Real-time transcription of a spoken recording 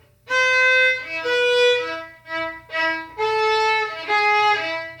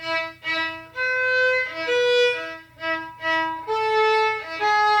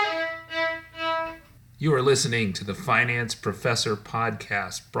listening to the Finance Professor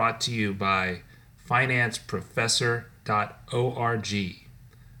podcast brought to you by financeprofessor.org.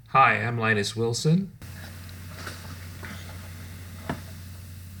 Hi, I'm Linus Wilson.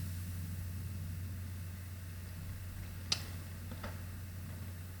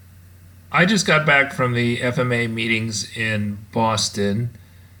 I just got back from the FMA meetings in Boston,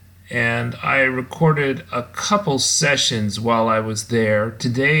 and I recorded a couple sessions while I was there.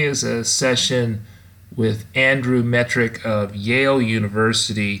 Today is a session with Andrew Metrick of Yale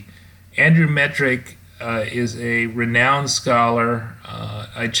University. Andrew Metrick is a renowned scholar.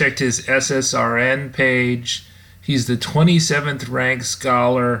 I checked his SSRN page. He's the 27th ranked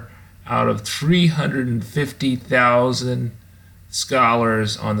scholar out of 350,000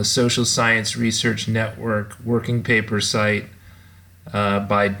 scholars on the Social Science Research Network working paper site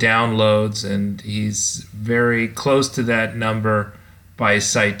by downloads, and he's very close to that number by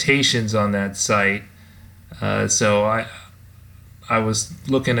citations on that site. So I was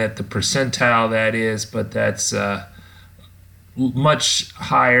looking at the percentile that is, but that's much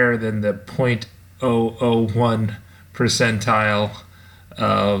higher than the 0.001 percentile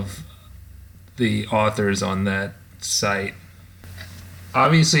of the authors on that site.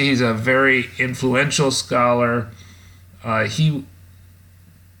 Obviously, he's a very influential scholar. He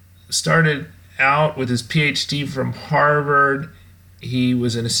started out with his PhD from Harvard. He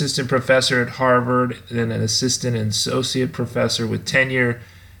was an assistant professor at Harvard, then an assistant and associate professor with tenure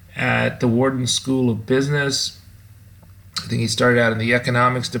at the Wharton School of Business. I think he started out in the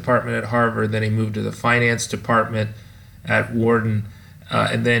economics department at Harvard, then he moved to the finance department at Wharton,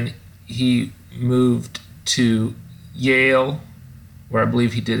 and then he moved to Yale, where I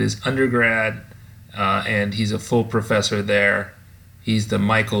believe he did his undergrad, and he's a full professor there. He's the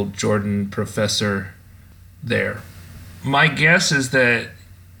Michael Jordan professor there. My guess is that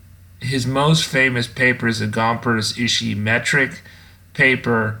his most famous paper is the Gompers-Ishii Metrick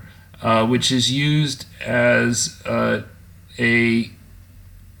paper, which is used as a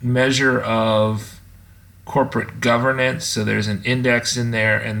measure of corporate governance. So there's an index in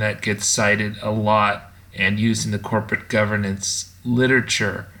there, and that gets cited a lot and used in the corporate governance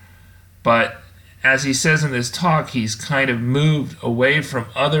literature. But as he says in this talk, he's kind of moved away from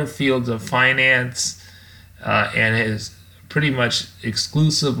other fields of finance and has pretty much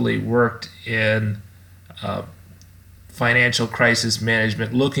exclusively worked in financial crisis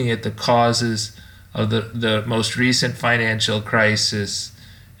management, looking at the causes of the most recent financial crisis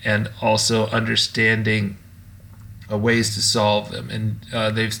and also understanding ways to solve them. And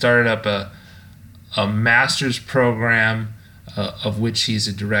they've started up a master's program of which he's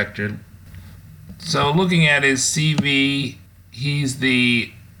a director. So looking at his CV, he's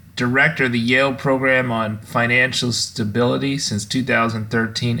the director of the Yale program on financial stability since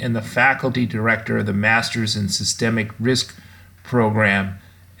 2013 and the faculty director of the Masters in Systemic Risk program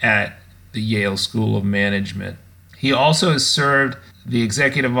at the Yale School of Management. He also has served the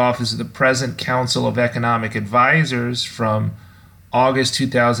executive office of the President Council of Economic Advisors from August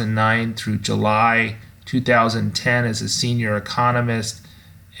 2009 through July 2010 as a senior economist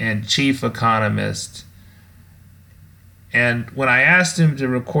and chief economist. And when I asked him to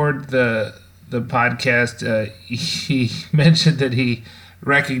record the podcast, he mentioned that he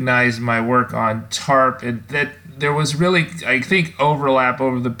recognized my work on TARP, and that there was really, I think, overlap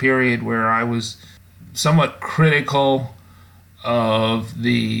over the period where I was somewhat critical of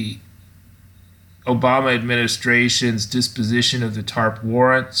the Obama administration's disposition of the TARP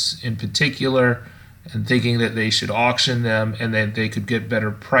warrants in particular, and thinking that they should auction them and that they could get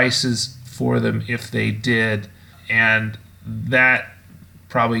better prices for them if they did. And that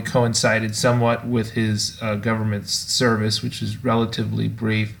probably coincided somewhat with his government service, which is relatively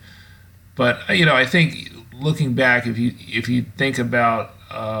brief. But I think looking back, if you think about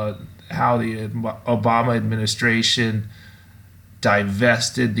how the Obama administration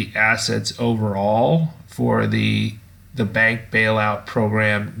divested the assets overall for the bank bailout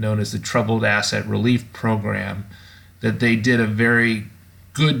program known as the Troubled Asset Relief Program, that they did a very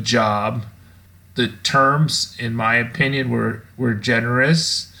good job. The terms, in my opinion, were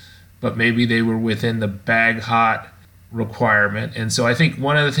generous, but maybe they were within the bag-hot requirement. And so I think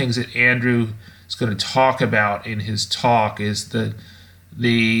one of the things that Andrew is going to talk about in his talk is the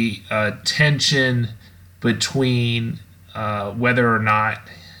tension between whether or not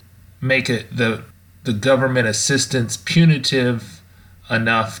make the government assistance punitive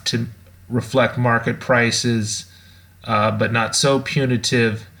enough to reflect market prices, but not so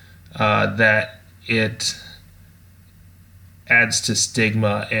punitive that it adds to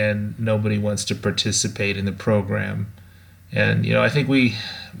stigma and nobody wants to participate in the program And I think me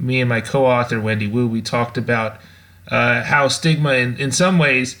and my co-author Wendy Wu, we talked about how stigma in some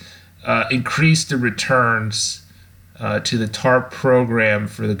ways increased the returns to the TARP program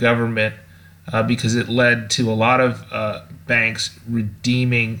for the government because it led to a lot of banks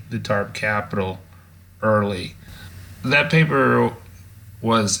redeeming the TARP capital early. That paper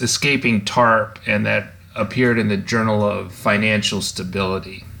was Escaping TARP, and that appeared in the Journal of Financial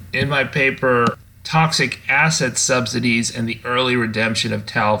Stability. In my paper, Toxic Asset Subsidies and the Early Redemption of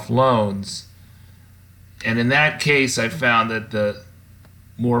TALF Loans, and in that case I found that the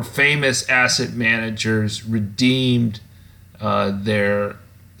more famous asset managers redeemed their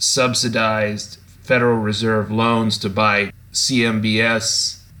subsidized Federal Reserve loans to buy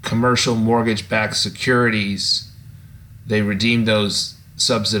CMBS, commercial mortgage-backed securities. They redeemed those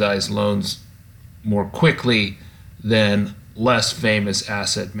subsidized loans more quickly than less famous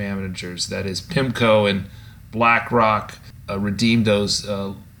asset managers. That is, PIMCO and BlackRock redeemed those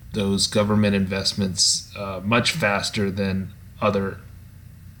government investments much faster than other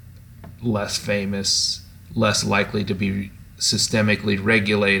less famous, less likely to be systemically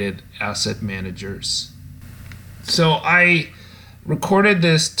regulated asset managers. So I recorded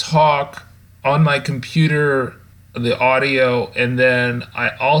this talk on my computer, the audio, and then I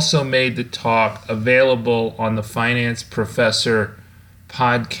also made the talk available on the Finance Professor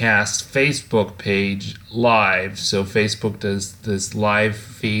podcast Facebook page live. So Facebook does this live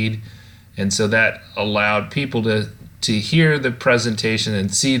feed, and so that allowed people to hear the presentation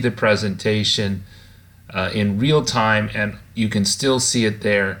and see the presentation in real time, and you can still see it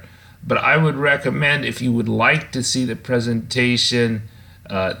there. But I would recommend, if you would like to see the presentation,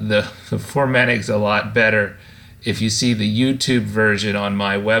 the formatting's a lot better if you see the YouTube version on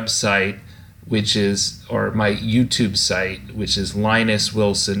my website, or my YouTube site, which is Linus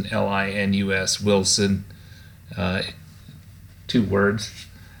Wilson, Linus Wilson, 2 words,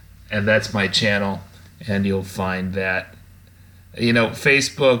 and that's my channel, and you'll find that.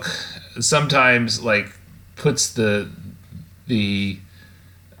 Facebook sometimes puts the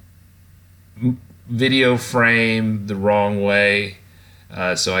video frame the wrong way,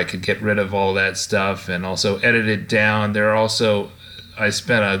 so I could get rid of all that stuff and also edit it down. I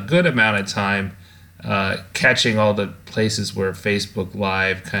spent a good amount of time catching all the places where Facebook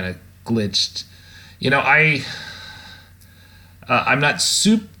Live kind of glitched. I'm not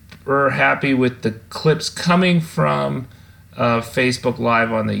super happy with the clips coming from Facebook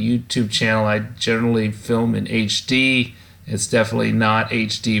Live on the YouTube channel. I generally film in HD. It's definitely not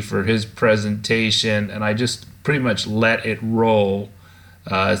HD for his presentation, and I just pretty much let it roll.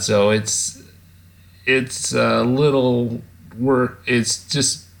 So it's a little work. It's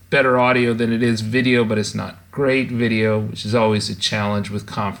just better audio than it is video, but it's not great video, which is always a challenge with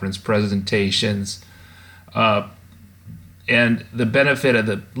conference presentations. And the benefit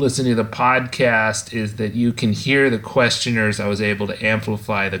of listening to the podcast is that you can hear the questioners. I was able to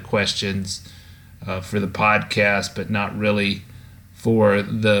amplify the questions for the podcast, but not really for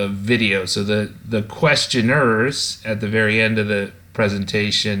the video. So the questioners at the very end of the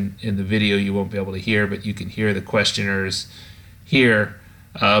presentation in the video you won't be able to hear, but you can hear the questioners here.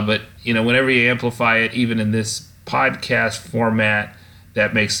 But whenever you amplify it, even in this podcast format,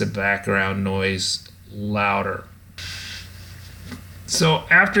 that makes the background noise louder. So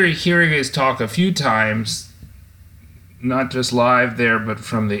after hearing his talk a few times, not just live there, but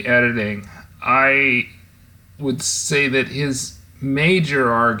from the editing, I would say that his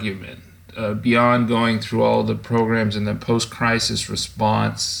major argument, beyond going through all the programs in the post-crisis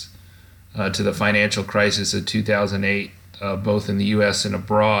response to the financial crisis of 2008, both in the U.S. and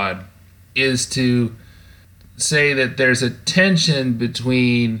abroad, is to say that there's a tension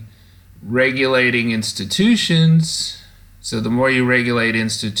between regulating institutions. So the more you regulate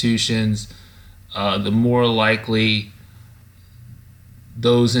institutions, the more likely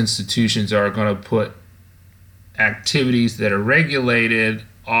those institutions are going to put activities that are regulated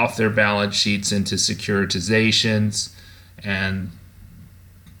off their balance sheets into securitizations. And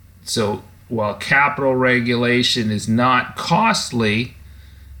so while capital regulation is not costly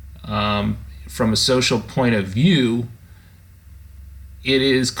from a social point of view, it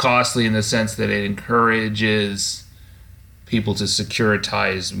is costly in the sense that it encourages people to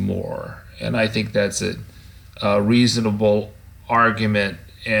securitize more. And I think that's a reasonable argument,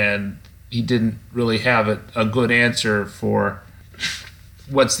 and he didn't really have a good answer for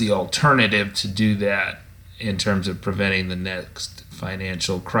what's the alternative to do that in terms of preventing the next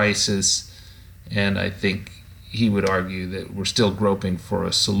financial crisis. And I think he would argue that we're still groping for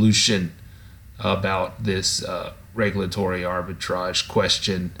a solution about this regulatory arbitrage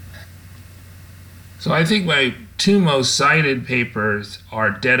question. So I think my two most cited papers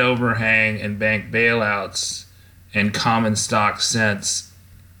are Debt Overhang and Bank Bailouts and Common Stock Sense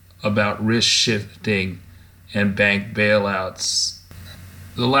about risk shifting and bank bailouts.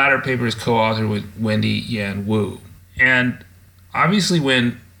 The latter paper is co-authored with Wendy Yan Wu. And obviously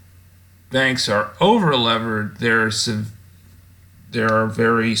when banks are over-levered, there are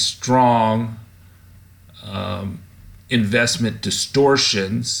very strong investment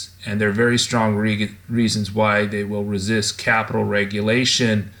distortions, and there are very strong reasons why they will resist capital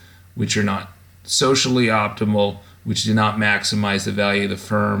regulation, which are not socially optimal, which do not maximize the value of the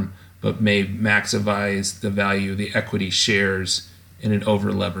firm, but may maximize the value of the equity shares in an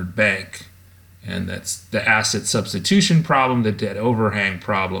over-levered bank. And that's the asset substitution problem, the debt overhang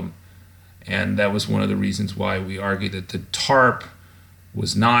problem. And that was one of the reasons why we argued that the TARP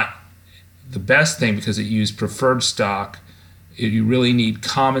was not the best thing, because it used preferred stock. You really need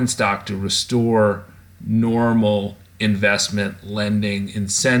common stock to restore normal investment lending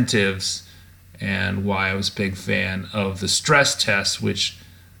incentives, and why I was a big fan of the stress test, which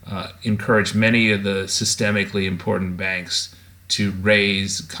encouraged many of the systemically important banks to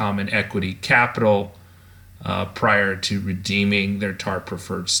raise common equity capital prior to redeeming their TARP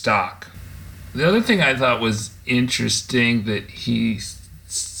preferred stock. The other thing I thought was interesting that he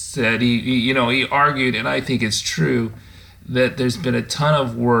said, he argued, and I think it's true, that there's been a ton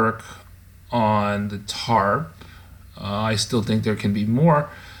of work on the TARP. I still think there can be more,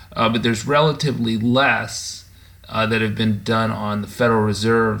 but there's relatively less that have been done on the Federal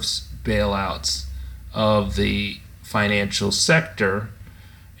Reserve's bailouts of the financial sector.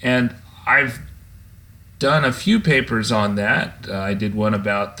 And I've done a few papers on that. I did one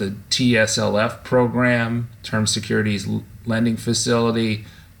about the TSLF program, Term Securities Lending Facility,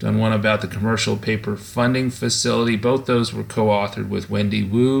 done one about the Commercial Paper Funding Facility. Both those were co-authored with Wendy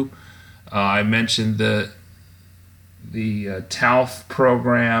Wu. I mentioned the TALF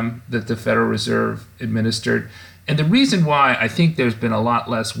program that the Federal Reserve administered. And the reason why I think there's been a lot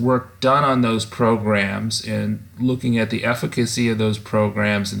less work done on those programs and looking at the efficacy of those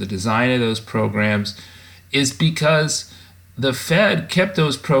programs and the design of those programs is because the Fed kept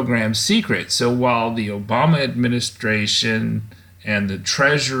those programs secret. So while the Obama administration and the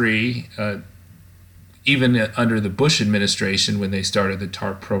Treasury, even under the Bush administration, when they started the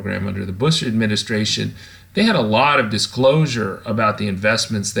TARP program under the Bush administration, they had a lot of disclosure about the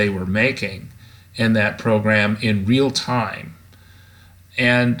investments they were making in that program in real time.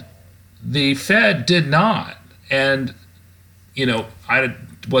 And the Fed did not. And, I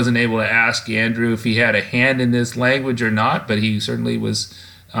wasn't able to ask Andrew if he had a hand in this language or not, but he certainly was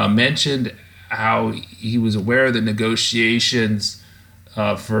mentioned how he was aware of the negotiations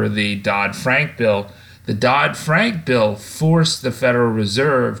for the Dodd-Frank bill. The Dodd-Frank bill forced the Federal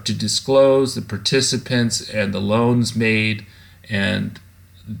Reserve to disclose the participants and the loans made and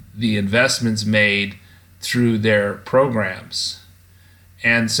the investments made through their programs.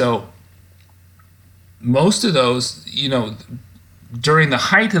 And so most of those, during the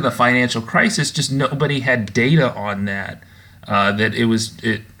height of the financial crisis, just nobody had data on that. That it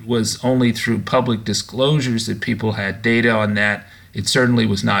was only through public disclosures that people had data on that. It certainly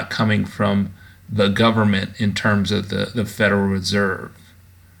was not coming from the government in terms of the Federal Reserve.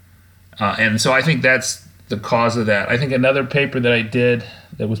 And so I think that's the cause of that. I think another paper that I did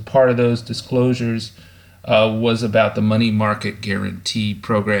that was part of those disclosures was about the money market guarantee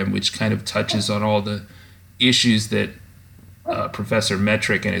program, which kind of touches on all the issues that Professor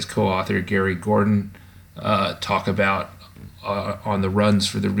Metrick and his co-author Gary Gordon talk about on the runs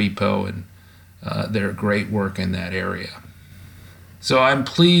for the repo, and their great work in that area. So I'm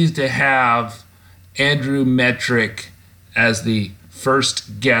pleased to have Andrew Metrick as the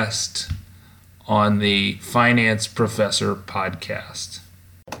first guest on the Finance Professor podcast.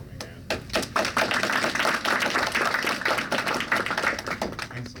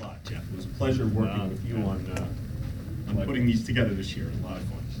 Thanks a lot, Jeff. It was a pleasure working with you on putting these together this year. A lot of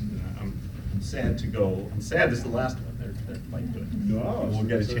fun. I'm sad to go. I'm sad this is the last one. They're quite good. No, we'll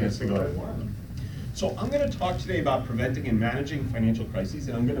get a chance to go to one. So I'm going to talk today about preventing and managing financial crises,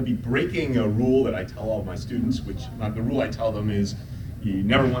 and I'm going to be breaking a rule that I tell all my students, which the rule I tell them is you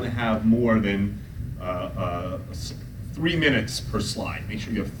never want to have more than 3 minutes per slide. Make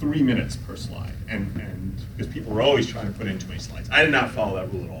sure you have 3 minutes per slide, and because people are always trying to put in too many slides. I did not follow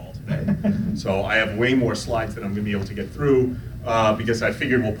that rule at all today. So I have way more slides than I'm going to be able to get through because I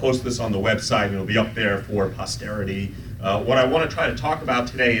figured we'll post this on the website and it'll be up there for posterity. What I want to try to talk about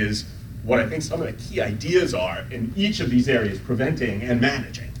today is what I think some of the key ideas are in each of these areas, preventing and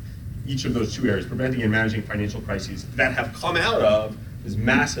managing. Each of those two areas, preventing and managing financial crises, that have come out of is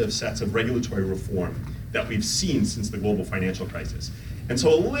massive sets of regulatory reform that we've seen since the global financial crisis. And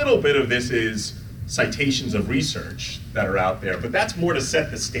so a little bit of this is citations of research that are out there, but that's more to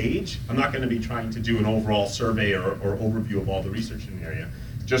set the stage. I'm not going to be trying to do an overall survey or overview of all the research in the area,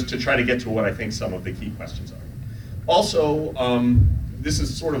 just to try to get to what I think some of the key questions are. Also, this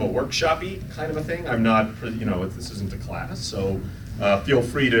is sort of a workshop-y kind of a thing. I'm not, this isn't a class, so feel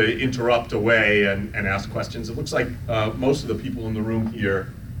free to interrupt away and ask questions. It looks like most of the people in the room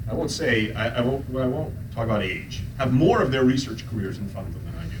here, I won't talk about age, have more of their research careers in front of them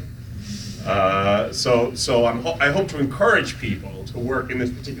than I do. So I hope to encourage people to work in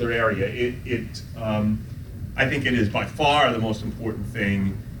this particular area. I think it is by far the most important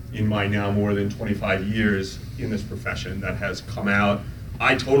thing in my now more than 25 years in this profession that has come out.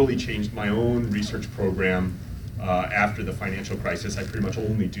 I totally changed my own research program after the financial crisis. I pretty much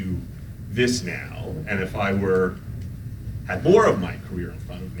only do this now, and if I had more of my career in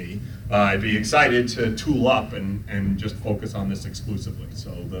front of me, I'd be excited to tool up and just focus on this exclusively.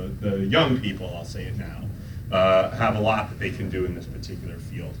 So the young people, I'll say it now, have a lot that they can do in this particular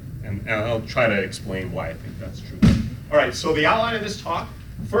field, and I'll try to explain why I think that's true. All right, so the outline of this talk.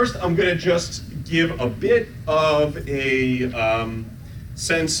 First, I'm going to just give a bit of a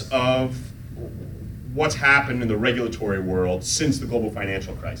sense of what's happened in the regulatory world since the global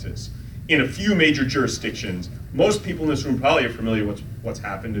financial crisis in a few major jurisdictions. Most people in this room probably are familiar with what's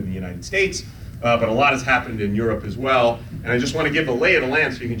happened in the United States, but a lot has happened in Europe as well. And I just want to give a lay of the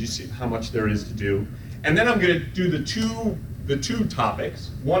land so you can just see how much there is to do. And then I'm going to do the two topics.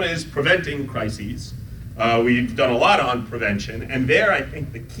 One is preventing crises. We've done a lot on prevention, and there I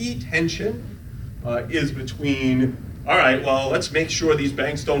think the key tension is between, all right, well, let's make sure these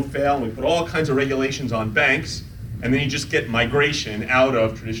banks don't fail, and we put all kinds of regulations on banks, and then you just get migration out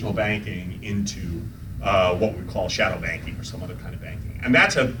of traditional banking into what we call shadow banking or some other kind of banking. And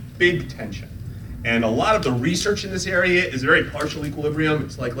that's a big tension. And a lot of the research in this area is very partial equilibrium.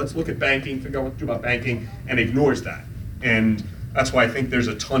 It's like, let's look at banking, figure out what to do about banking, and ignores that. And that's why I think there's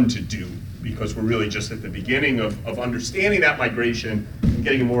a ton to do, because we're really just at the beginning of understanding that migration and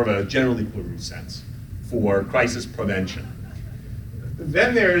getting more of a general equilibrium sense for crisis prevention.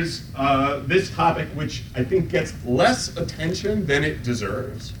 Then there's this topic, which I think gets less attention than it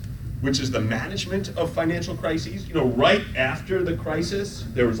deserves, which is the management of financial crises. Right after the crisis,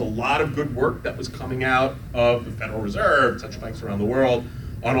 there was a lot of good work that was coming out of the Federal Reserve, central banks around the world,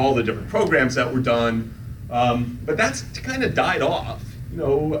 on all the different programs that were done. But that's kind of died off.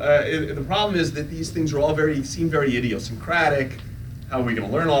 The problem is that these things are all seem very idiosyncratic. How are we going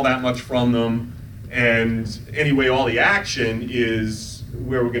to learn all that much from them? And anyway, all the action is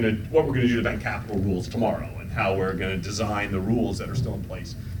what we're going to do to bank capital rules tomorrow, and how we're going to design the rules that are still in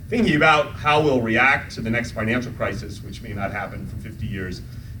place. Thinking about how we'll react to the next financial crisis, which may not happen for 50 years,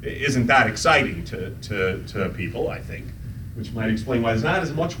 isn't that exciting to people, I think, which might explain why there's not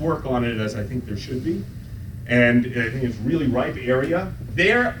as much work on it as I think there should be. And I think it's a really ripe area.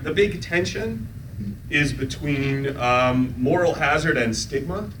 There, the big tension is between moral hazard and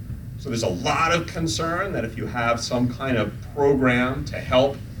stigma. So there's a lot of concern that if you have some kind of program to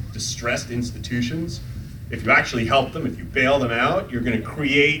help distressed institutions, if you actually help them, if you bail them out, you're going to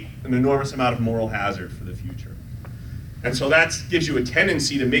create an enormous amount of moral hazard for the future. And so that gives you a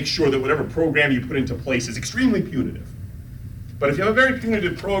tendency to make sure that whatever program you put into place is extremely punitive. But if you have a very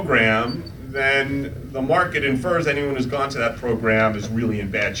punitive program, then the market infers anyone who's gone to that program is really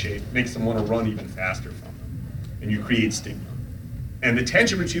in bad shape, makes them want to run even faster from them, and you create stigma. And the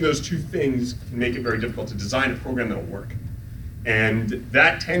tension between those two things can make it very difficult to design a program that'll work. And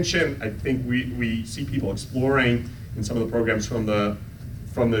that tension, I think we see people exploring in some of the programs from the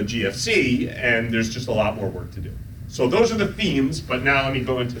GFC, and there's just a lot more work to do. So those are the themes, but now let me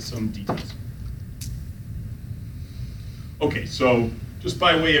go into some details. Okay, so just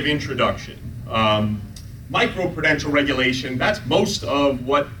by way of introduction, microprudential regulation, that's most of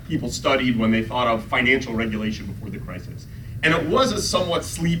what people studied when they thought of financial regulation before the crisis. And it was a somewhat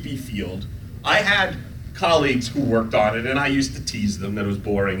sleepy field. I had colleagues who worked on it, and I used to tease them that it was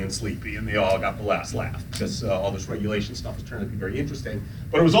boring and sleepy, and they all got the last laugh, because all this regulation stuff was turned out to be very interesting.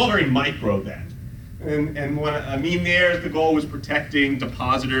 But it was all very micro then. And what I mean there is the goal was protecting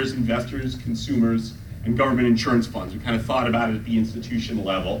depositors, investors, consumers, and government insurance funds. We kind of thought about it at the institution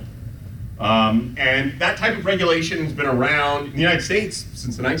level. And that type of regulation has been around in the United States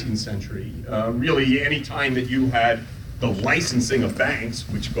since the 19th century. Really, any time that you had the licensing of banks,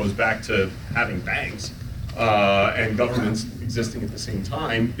 which goes back to having banks, and governments existing at the same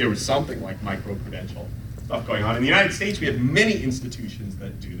time, there was something like microprudential stuff going on. In the United States, we have many institutions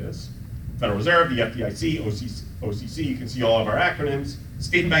that do this. Federal Reserve, the FDIC, OCC, you can see all of our acronyms,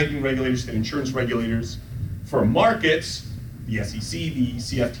 state banking regulators, state insurance regulators. For markets, the SEC, the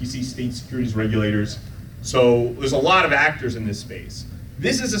CFTC, state securities regulators. So there's a lot of actors in this space.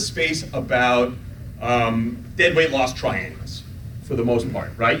 This is a space about dead weight loss triangles, for the most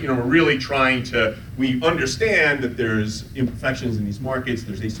part, right? We're really trying to, we understand that there's imperfections in these markets,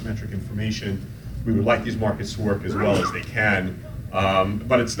 there's asymmetric information. We would like these markets to work as well as they can,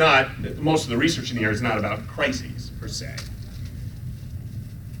 but it's not, most of the research in the area is not about crises, per se.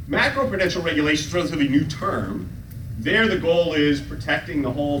 Macroprudential regulation is a relatively new term. There the goal is protecting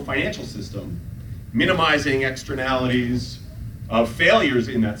the whole financial system, minimizing externalities of failures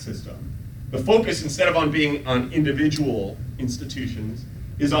in that system. The focus, instead of on being on individual institutions,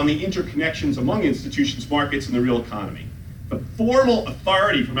 is on the interconnections among institutions, markets, and the real economy. The formal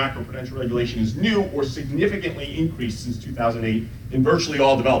authority for macroprudential regulation is new or significantly increased since 2008 in virtually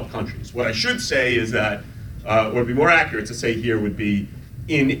all developed countries. What I should say is that, what would be more accurate to say here would be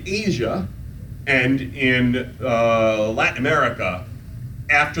in Asia and in Latin America,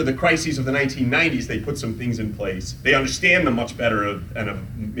 after the crises of the 1990s, they put some things in place. They understand them much better and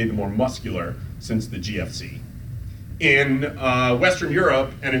have made them more muscular since the GFC. In Western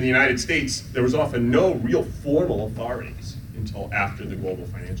Europe and in the United States, there was often no real formal authorities until after the global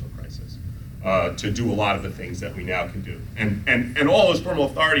financial crisis to do a lot of the things that we now can do. And all those formal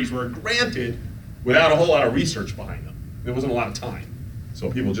authorities were granted without a whole lot of research behind them. There wasn't a lot of time. So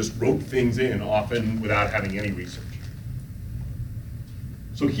people just wrote things in, often without having any research.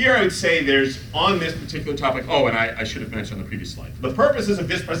 So here I would say there's, on this particular topic, oh, and I should have mentioned on the previous slide. For the purposes of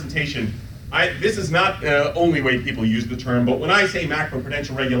this presentation, this is not the only way people use the term, but when I say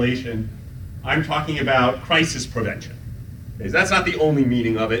macroprudential regulation, I'm talking about crisis prevention. Okay, so that's not the only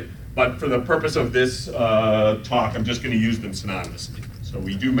meaning of it, but for the purpose of this talk, I'm just going to use them synonymously. So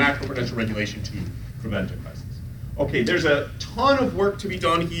we do macroprudential regulation to prevent a crisis. Okay, there's a ton of work to be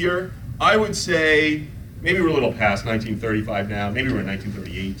done here. I would say, maybe we're a little past 1935 now, maybe we're in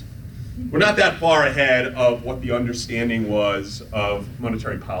 1938. We're not that far ahead of what the understanding was of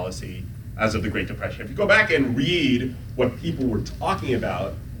monetary policy as of the Great Depression. If you go back and read what people were talking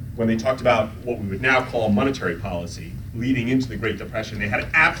about when they talked about what we would now call monetary policy leading into the Great Depression, they had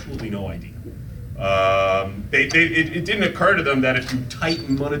absolutely no idea. It didn't occur to them that if you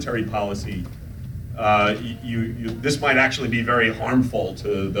tighten monetary policy, this might actually be very harmful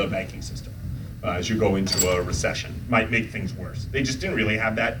to the banking system as you go into a recession. Might make things worse. They just didn't really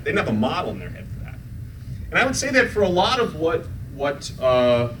have that. They didn't have a model in their head for that. And I would say that for a lot of what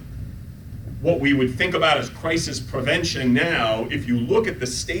we would think about as crisis prevention now, if you look at the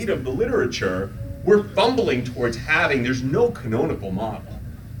state of the literature, we're fumbling towards having, there's no canonical model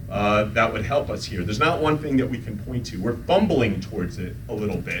that would help us here. There's not one thing that we can point to. We're fumbling towards it a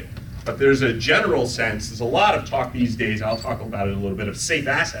little bit. But there's a general sense, there's a lot of talk these days, I'll talk about it a little bit, of safe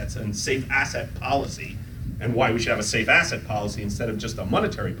assets and safe asset policy, and why we should have a safe asset policy instead of just a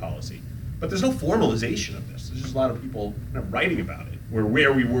monetary policy. But there's no formalization of this. There's just a lot of people kind of writing about it. We're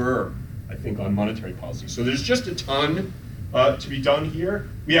where we were, I think, on monetary policy. So there's just a ton to be done here.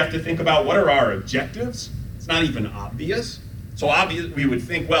 We have to think about what are our objectives. It's not even obvious. So obvious, we would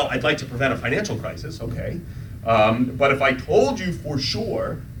think, well, I'd like to prevent a financial crisis, okay. But if I told you for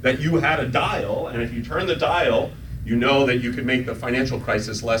sure that you had a dial, and if you turn the dial, you know that you could make the financial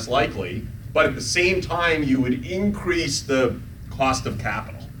crisis less likely, but at the same time you would increase the cost of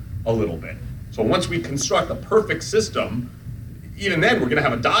capital a little bit. So once we construct a perfect system, even then we're going to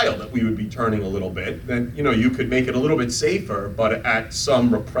have a dial that we would be turning a little bit. Then you could make it a little bit safer, but at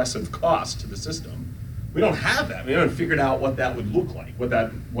some repressive cost to the system. We don't have that. We haven't figured out what that would look like, what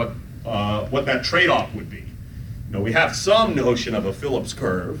that trade-off would be. We have some notion of a Phillips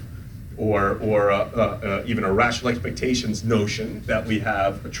curve, or even a rational expectations notion that we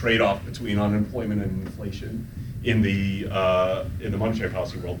have a trade-off between unemployment and inflation in the monetary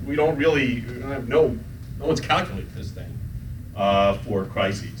policy world. We don't have no one's calculated this thing for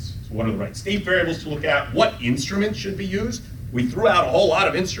crises. So what are the right state variables to look at? What instruments should be used? We threw out a whole lot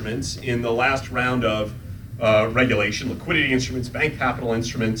of instruments in the last round of regulation: liquidity instruments, bank capital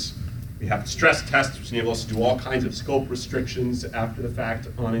instruments. We have stress tests, which enable us to do all kinds of scope restrictions after the fact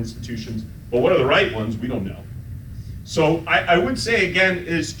on institutions. But what are the right ones? We don't know. So I would say, again,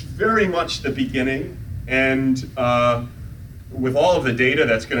 it's very much the beginning. And with all of the data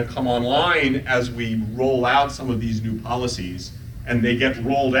that's going to come online as we roll out some of these new policies, and they get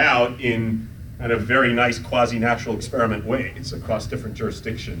rolled out in kind of very nice quasi-natural experiment ways across different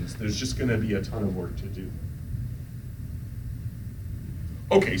jurisdictions, there's just going to be a ton of work to do.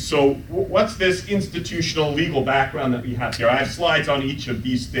 Okay, so what's this institutional legal background that we have here? I have slides on each of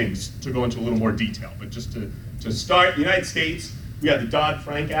these things to go into a little more detail, but just to start, the United States, we have the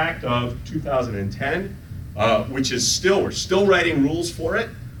Dodd-Frank Act of 2010, which is we're still writing rules for it.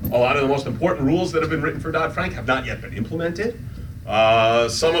 A lot of the most important rules that have been written for Dodd-Frank have not yet been implemented.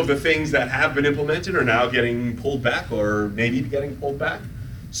 Some of the things that have been implemented are now getting pulled back or maybe getting pulled back.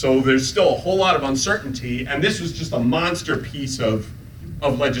 So there's still a whole lot of uncertainty, and this was just a monster piece of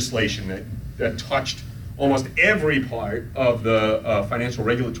legislation that touched almost every part of the financial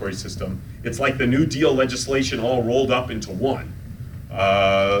regulatory system. It's like the New Deal legislation all rolled up into one.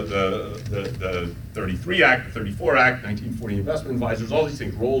 The 33 Act, the 34 Act, 1940 Investment Advisors, all these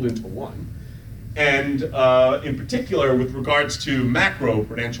things rolled into one. And in particular, with regards to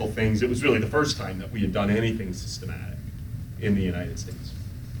macro-prudential things, it was really the first time that we had done anything systematic in the United States.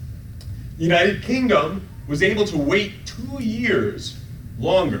 The United Kingdom was able to wait 2 years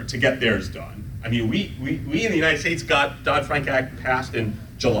longer to get theirs done. I mean, we in the United States got Dodd-Frank Act passed in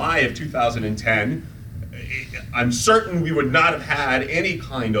July of 2010. I'm certain we would not have had any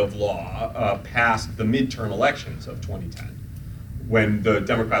kind of law past the midterm elections of 2010, when the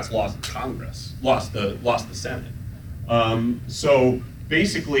Democrats lost Congress, lost the Senate. So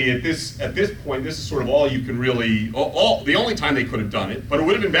basically, at this point, this is sort of all you can really, the only time they could have done it. But it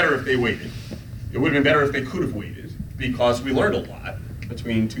would have been better if they waited. It would have been better if they could have waited, because we learned a lot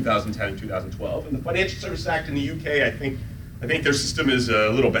between 2010 and 2012. And the Financial Services Act in the UK, I think their system is a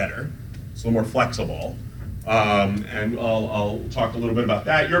little better. It's a little more flexible. And I'll talk a little bit about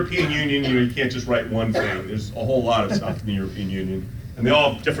that. European Union, you can't just write one thing. There's a whole lot of stuff in the European Union. And they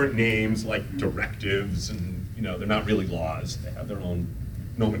all have different names, like directives, and they're not really laws. They have their own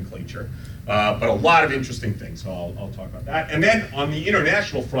nomenclature. But a lot of interesting things, so I'll talk about that. And then on the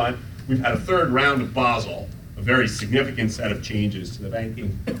international front, we've had a third round of Basel, a very significant set of changes to the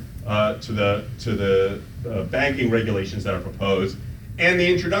banking, banking regulations that are proposed, and the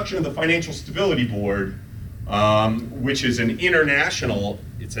introduction of the Financial Stability Board, which is an international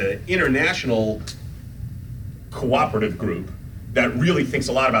cooperative group that really thinks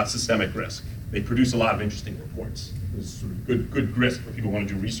a lot about systemic risk. They produce a lot of interesting reports. It's sort of good grist for people who want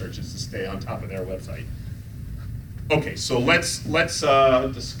to do research, is to stay on top of their website. Okay, so let's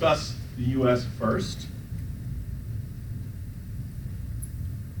discuss the U.S. first.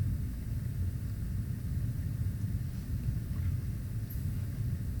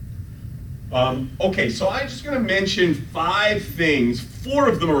 Okay, so I'm just going to mention 5 things. 4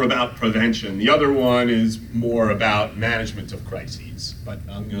 of them are about prevention. The other one is more about management of crises. But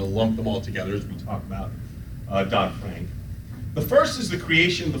I'm going to lump them all together as we talk about Dodd-Frank. The first is the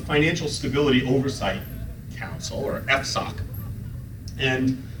creation of the Financial Stability Oversight Council, or FSOC.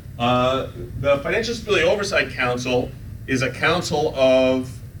 And the Financial Stability Oversight Council is a council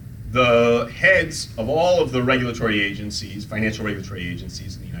of the heads of all of the regulatory agencies, financial regulatory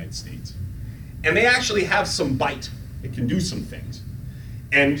agencies in the United States. And they actually have some bite. It can do some things.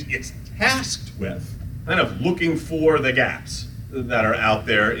 And it's tasked with kind of looking for the gaps that are out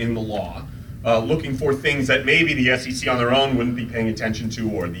there in the law, looking for things that maybe the SEC on their own wouldn't be paying attention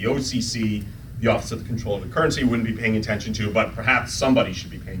to, or the OCC, the Office of the Control of the Currency, wouldn't be paying attention to, but perhaps somebody should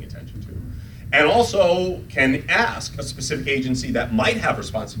be paying attention to. And also can ask a specific agency that might have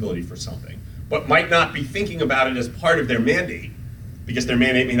responsibility for something, but might not be thinking about it as part of their mandate, because their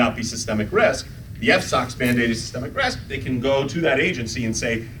mandate may not be systemic risk. The FSOC's mandate is systemic risk. They can go to that agency and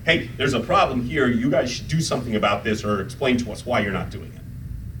say, hey, there's a problem here. You guys should do something about this, or explain to us why you're not doing it.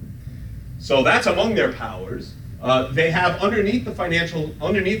 So that's among their powers. They have underneath the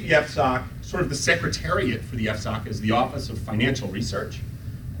FSOC, sort of the secretariat for the FSOC is the Office of Financial Research,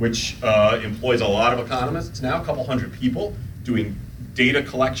 which employs a lot of economists now, a couple hundred people doing data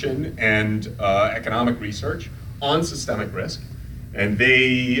collection and economic research on systemic risk. And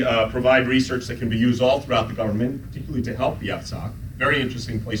they provide research that can be used all throughout the government, particularly to help the FSOC. Very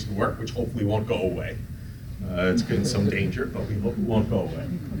interesting place to work, which hopefully won't go away. It's in some danger, but we hope it won't go away.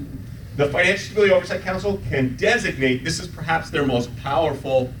 The Financial Stability Oversight Council can designate, this is perhaps their most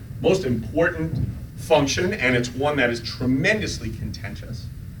powerful, most important function, and it's one that is tremendously contentious,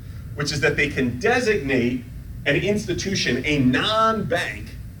 which is that they can designate an institution, a non-bank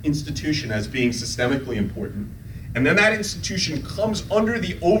institution, as being systemically important. And then that institution comes under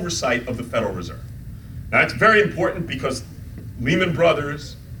the oversight of the Federal Reserve. Now, that's very important because Lehman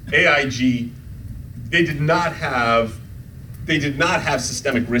Brothers, AIG, they did not have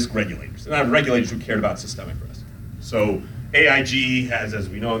systemic risk regulators. They did not have regulators who cared about systemic risk. So AIG has, as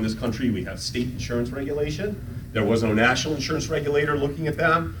we know in this country, we have state insurance regulation. There was no national insurance regulator looking at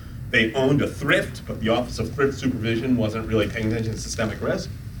them. They owned a thrift, but the Office of Thrift Supervision wasn't really paying attention to systemic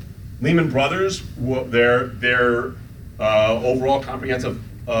risk. Lehman Brothers, their overall comprehensive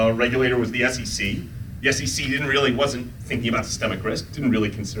regulator was the SEC. The SEC wasn't thinking about systemic risk, didn't really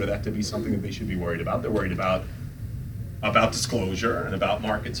consider that to be something that they should be worried about. They're worried about disclosure and about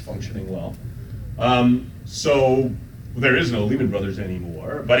markets functioning well. So there is no Lehman Brothers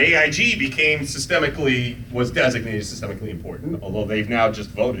anymore, but AIG was designated systemically important, although they've now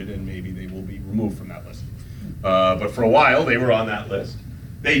just voted and maybe they will be removed from that list. But for a while, they were on that list.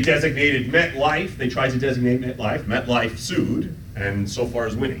 They designated MetLife, they tried to designate MetLife. MetLife sued, and so far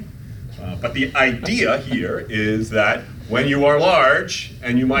is winning. But the idea here is that when you are large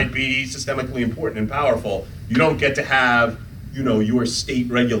and you might be systemically important and powerful, you don't get to have, your state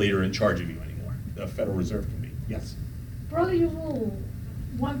regulator in charge of you anymore. The Federal Reserve can be. Yes? Probably you will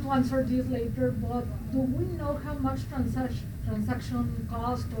want to answer this later, but do we know how much transaction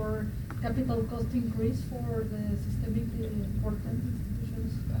cost or capital cost increase for the systemically important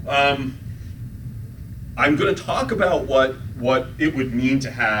institutions? I'm going to talk about what it would mean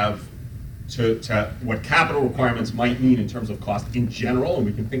to have what capital requirements might mean in terms of cost in general, and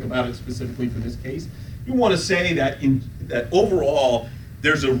we can think about it specifically for this case. You want to say that that overall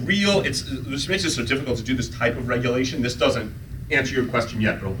there's this makes it so difficult to do this type of regulation. This doesn't answer your question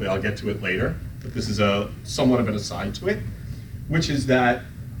yet, but hopefully I'll get to it later. But this is somewhat of an aside to it, which is that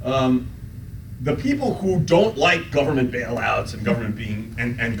the people who don't like government bailouts and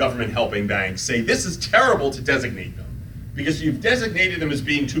government helping banks say this is terrible to designate them because you've designated them as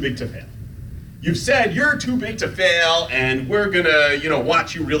being too big to fail. You've said you're too big to fail and we're gonna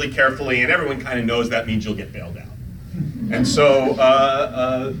watch you really carefully, and everyone kind of knows that means you'll get bailed out. And so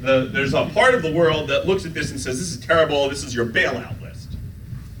there's a part of the world that looks at this and says this is terrible, this is your bailout list.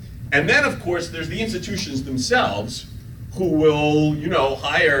 And then of course there's the institutions themselves who will,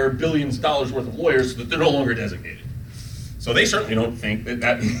 hire billions of dollars worth of lawyers so that they're no longer designated. So they certainly don't think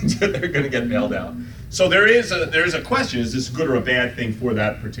that means that they're going to get bailed out. So there is a question: is this a good or a bad thing for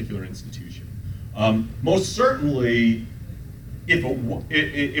that particular institution? Most certainly,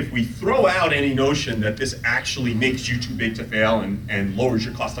 if we throw out any notion that this actually makes you too big to fail and lowers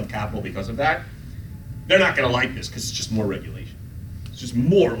your cost of capital because of that, they're not going to like this because it's just more regulation. It's just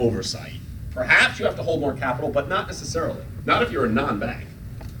more oversight. Perhaps you have to hold more capital, but not necessarily. Not if you're a non-bank.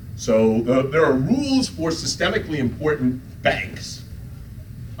 So there are rules for systemically important banks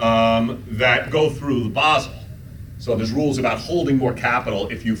that go through the Basel. So there's rules about holding more capital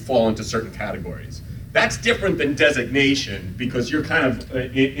if you fall into certain categories. That's different than designation because you're kind of,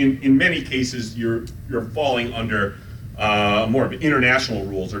 in many cases, you're falling under more of international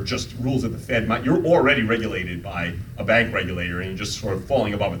rules or just rules that the Fed might. You're already regulated by a bank regulator and you're just sort of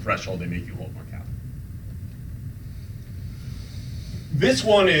falling above a threshold. They make you hold more capital. This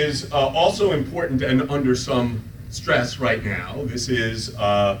one is also important and under some stress right now. This is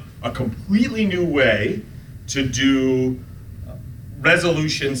a completely new way to do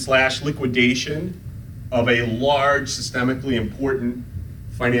resolution/liquidation of a large systemically important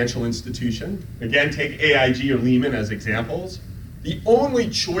financial institution. Again, take AIG or Lehman as examples. The only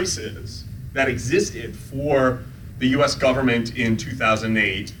choices that existed for the US government in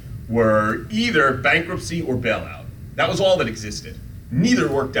 2008 were either bankruptcy or bailout. That was all that existed.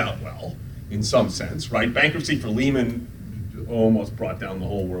 Neither worked out well, in some sense, right? Bankruptcy for Lehman almost brought down the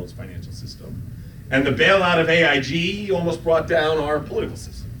whole world's financial system. And the bailout of AIG almost brought down our political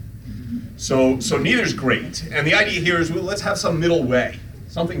system. So neither's great. And the idea here is, well, let's have some middle way,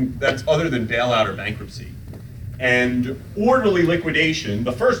 something that's other than bailout or bankruptcy. And orderly liquidation,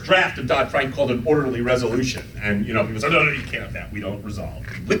 the first draft of Dodd-Frank called it orderly resolution. And people said, no, you can't have that. We don't resolve,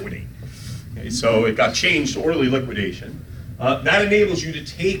 we liquidate. Okay, so it got changed to orderly liquidation. That enables you to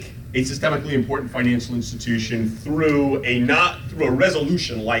take a systemically important financial institution through a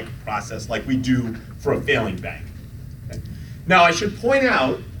resolution-like process like we do for a failing bank. Okay? Now, I should point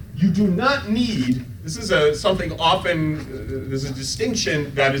out, you do not need, this is something often, there's a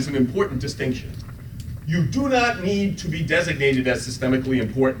distinction that is an important distinction. You do not need to be designated as systemically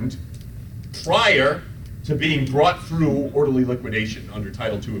important prior to being brought through orderly liquidation under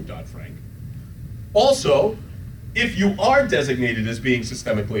Title II of Dodd-Frank. Also, if you are designated as being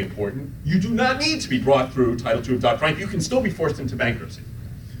systemically important, you do not need to be brought through Title II of Dodd-Frank. You can still be forced into bankruptcy.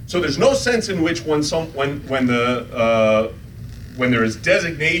 So there's no sense in which when there is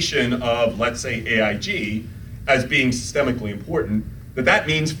designation of, let's say, AIG as being systemically important, that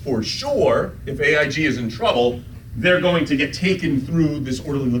means for sure, if AIG is in trouble, they're going to get taken through this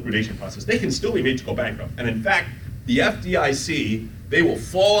orderly liquidation process. They can still be made to go bankrupt. And in fact, the FDIC, they will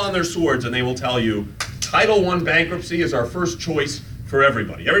fall on their swords and they will tell you, Title I bankruptcy is our first choice for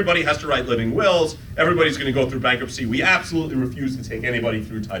everybody. Everybody has to write living wills. Everybody's going to go through bankruptcy. We absolutely refuse to take anybody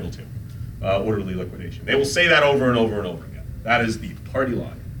through Title II, orderly liquidation. They will say that over and over and over again. That is the party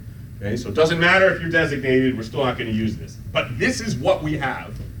line. Okay, so it doesn't matter if you're designated, we're still not going to use this. But this is what we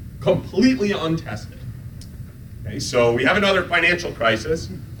have, completely untested. Okay, so we have another financial crisis.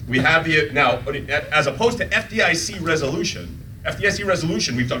 We have now, as opposed to FDIC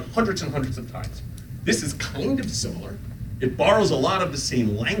resolution we've done hundreds and hundreds of times. This is kind of similar. It borrows a lot of the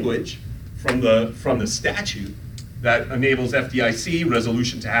same language from the statute that enables FDIC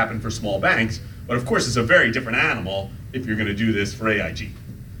resolution to happen for small banks, but of course it's a very different animal if you're going to do this for AIG.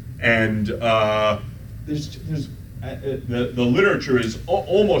 And the literature is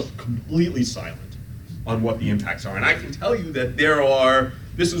almost completely silent on what the impacts are. And I can tell you that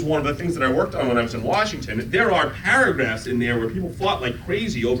this is one of the things that I worked on when I was in Washington, there are paragraphs in there where people fought like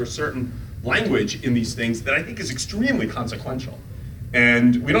crazy over certain language in these things that I think is extremely consequential.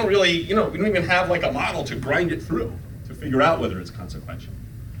 And we don't really, we don't even have like a model to grind it through to figure out whether it's consequential.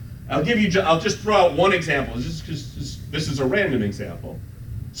 I'll just throw out one example, just this is a random example.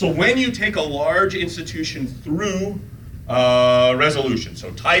 So when you take a large institution through resolution, so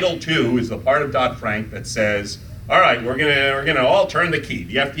Title II is the part of Dodd-Frank that says, all right, we're gonna all turn the key.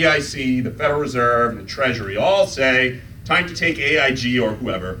 The FDIC, the Federal Reserve, and the Treasury all say, time to take AIG or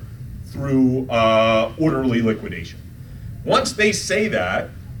whoever through orderly liquidation. Once they say that,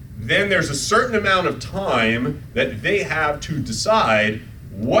 then there's a certain amount of time that they have to decide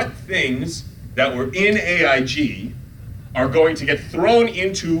what things that were in AIG are going to get thrown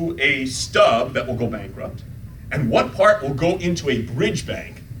into a stub that will go bankrupt, and what part will go into a bridge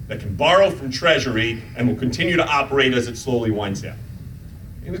bank that can borrow from Treasury and will continue to operate as it slowly winds down.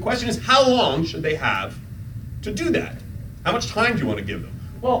 And the question is, how long should they have to do that? How much time do you want to give them?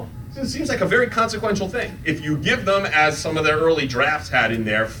 Well, it seems like a very consequential thing. If you give them, as some of their early drafts had in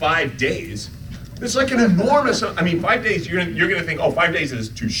there, 5 days, it's like an enormous, 5 days, you're gonna think, oh, 5 days is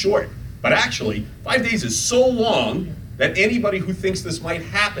too short. But actually, 5 days is so long that anybody who thinks this might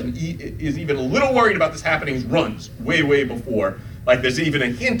happen is even a little worried about this happening runs way, way before. Like there's even a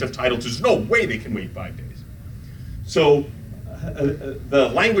hint of Title II. There's no way they can wait 5 days. So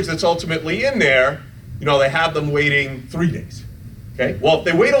the language that's ultimately in there, they have them waiting 3 days. Okay? Well, if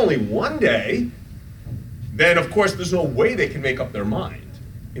they wait only 1 day, then of course there's no way they can make up their mind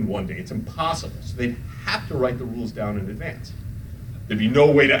in 1 day. It's impossible. So they'd have to write the rules down in advance. There'd be no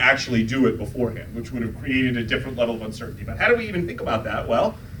way to actually do it beforehand, which would have created a different level of uncertainty. But how do we even think about that?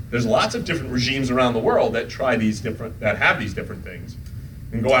 Well, there's lots of different regimes around the world that have these different things,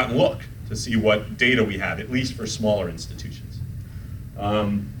 and go out and look to see what data we have, at least for smaller institutions.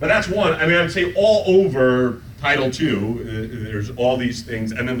 But that's one. I would say all over Title II, there's all these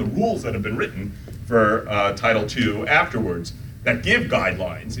things, and then the rules that have been written for Title II afterwards that give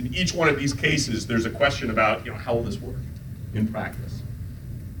guidelines. In each one of these cases, there's a question about, how will this work in practice?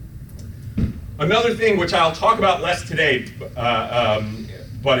 Another thing which I'll talk about less today,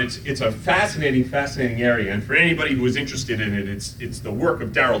 but it's a fascinating area, and for anybody who is interested in it, it's the work of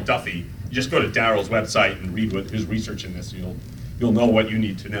Darryl Duffy. You just go to Darryl's website and read his research in this, you'll know what you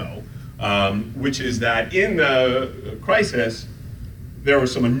need to know, which is that in the crisis, there were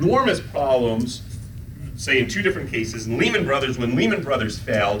some enormous problems, say in 2 different cases. In Lehman Brothers, when Lehman Brothers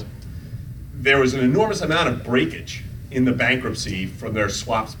failed, there was an enormous amount of breakage in the bankruptcy from their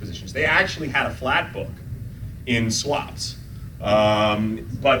swaps positions. They actually had a flat book in swaps.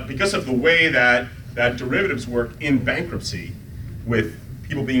 But because of the way that derivatives work in bankruptcy, with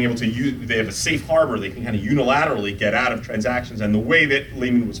people being able to they have a safe harbor, they can kind of unilaterally get out of transactions, and the way that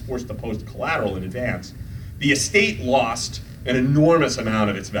Lehman was forced to post collateral in advance, the estate lost an enormous amount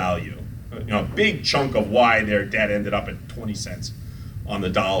of its value. A big chunk of why their debt ended up at 20 cents on the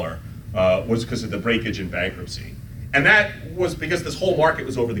dollar was because of the breakage in bankruptcy. And that was because this whole market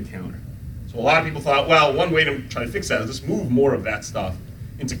was over the counter. So a lot of people thought, well, one way to try to fix that is just move more of that stuff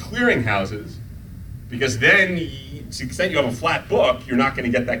into clearinghouses, because then, to the extent you have a flat book, you're not going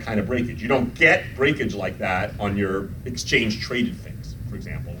to get that kind of breakage. You don't get breakage like that on your exchange-traded things, for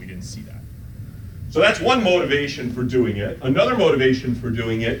example. We didn't see that. So that's one motivation for doing it. Another motivation for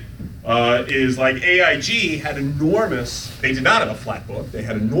doing it is like AIG had they did not have a flat book, they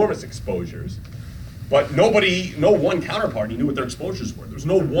had enormous exposures. But no one counterparty knew what their exposures were. There was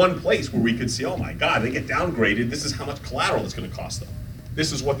no one place where we could see, oh my God, they get downgraded, this is how much collateral it's going to cost them.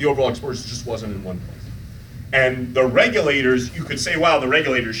 This is what the overall exposure just wasn't in one place. And the regulators, you could say, wow, the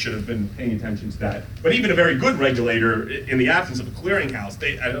regulators should have been paying attention to that. But even a very good regulator, in the absence of a clearinghouse,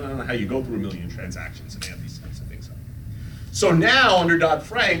 I don't know how you go through 1 million transactions and they have these types of things. So now, under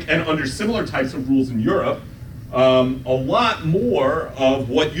Dodd-Frank and under similar types of rules in Europe, a lot more of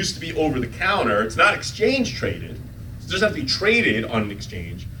what used to be over the counter. It's not exchange traded. It doesn't have to be traded on an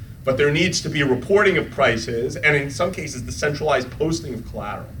exchange, but there needs to be a reporting of prices, and in some cases, the centralized posting of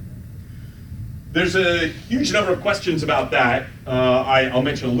collateral. There's a huge number of questions about that. I'll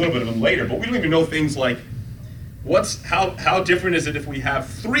mention a little bit of them later, but we don't even know things like how different is it if we have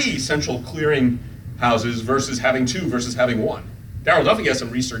 3 central clearing houses versus having 2 versus having 1. Darryl Duffy has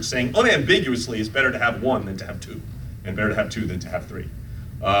some research saying unambiguously it's better to have 1 than to have 2, and better to have 2 than to have 3.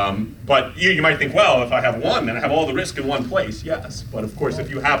 But you might think, well, if I have 1, then I have all the risk in one place. Yes, but of course, if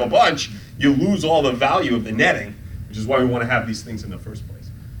you have a bunch, you lose all the value of the netting, which is why we want to have these things in the first place.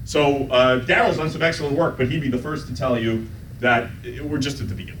 So Darryl's done some excellent work, but he'd be the first to tell you that we're just at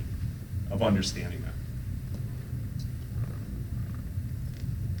the beginning of understanding that.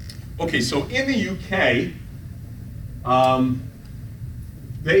 Okay, so in the UK,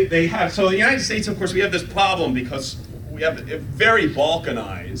 they have, so the United States, of course, we have this problem because we have a very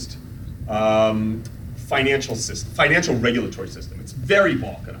balkanized financial regulatory system. It's very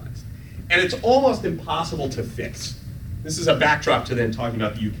balkanized. And it's almost impossible to fix. This is a backdrop to then talking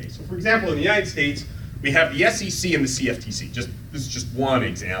about the UK. So for example, in the United States, we have the SEC and the CFTC. This is just one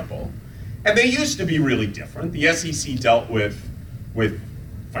example. And they used to be really different. The SEC dealt with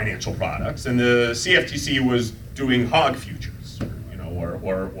financial products, and the CFTC was doing hog futures,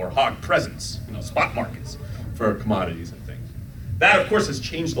 or hog presents, spot markets for commodities and things. That, of course, has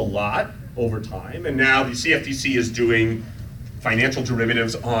changed a lot over time, and now the CFTC is doing financial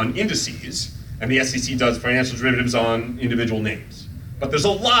derivatives on indices, and the SEC does financial derivatives on individual names. But there's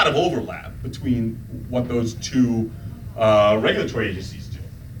a lot of overlap between what those two regulatory agencies do.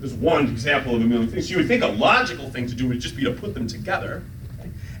 There's one example of a million things. So you would think a logical thing to do would just be to put them together.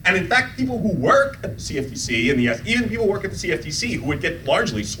 Okay? And in fact, people who work at the CFTC, and even people who work at the CFTC who would get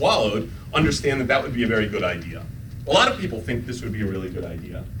largely swallowed, understand that that would be a very good idea. A lot of people think this would be a really good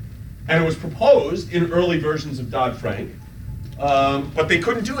idea. And it was proposed in early versions of Dodd-Frank, but they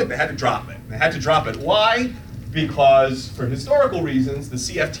couldn't do it. They had to drop it. They had to drop it. Why? Because for historical reasons, the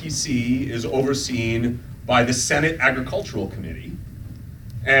CFTC is overseen by the Senate Agricultural Committee,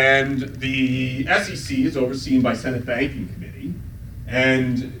 and the SEC is overseen by Senate Banking Committee.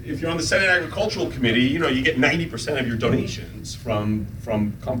 And if you're on the Senate Agricultural Committee, you get 90% of your donations from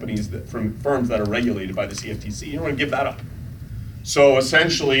companies from firms that are regulated by the CFTC. You don't want to give that up. So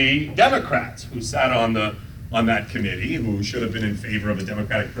essentially, Democrats who sat on that committee, who should have been in favor of a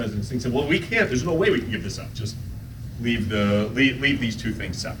Democratic presidency, said, well, we can't, there's no way we can give this up. Just leave these two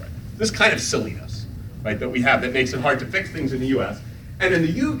things separate. This kind of silliness, right, that we have that makes it hard to fix things in the US. And in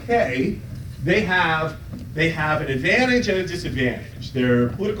the UK, they have an advantage and a disadvantage. Their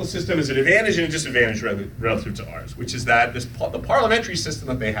political system is an advantage and a disadvantage relative to ours, which is that the parliamentary system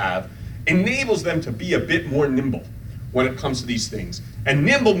that they have enables them to be a bit more nimble when it comes to these things. And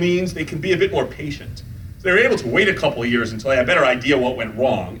nimble means they can be a bit more patient. So they were able to wait a couple of years until they had a better idea what went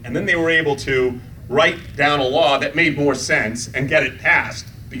wrong, and then they were able to write down a law that made more sense and get it passed,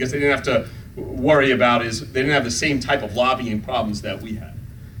 because they didn't have to worry about they didn't have the same type of lobbying problems that we had.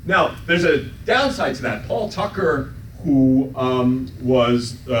 Now, there's a downside to that. Paul Tucker, who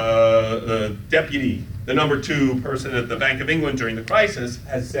was the deputy, the number 2 person at the Bank of England during the crisis,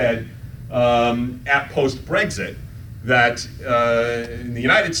 has said at post-Brexit that in the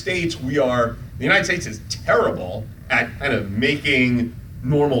United States, the United States is terrible at kind of making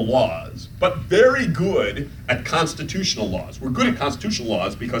normal laws, but very good at constitutional laws. We're good at constitutional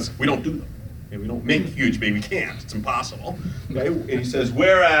laws because we don't do them. Okay? We don't make huge, maybe we can't, it's impossible. Okay? And he says,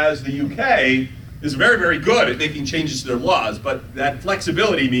 whereas the UK is very, very good at making changes to their laws, but that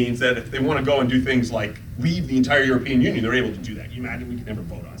flexibility means that if they want to go and do things like leave the entire European Union, they're able to do that. You imagine we could never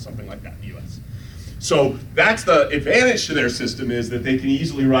vote on something like that in the US. So that's the advantage to their system, is that they can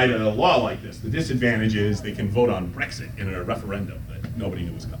easily write a law like this. The disadvantage is they can vote on Brexit in a referendum that nobody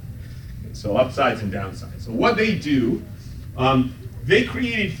knew was coming. Okay, so upsides and downsides. So what they do, they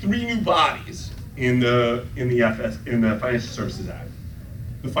created 3 new bodies in the Financial Services Act.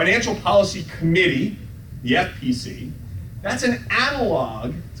 The Financial Policy Committee, the FPC, that's an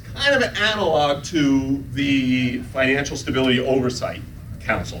analog, it's kind of an analog to the Financial Stability Oversight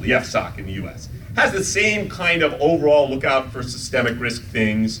Council, the FSOC in the US. Has the same kind of overall look out for systemic risk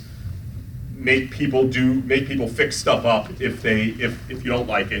things, make people fix stuff up if you don't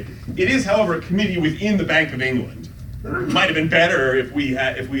like it. It is, however, a committee within the Bank of England. It might have been better if we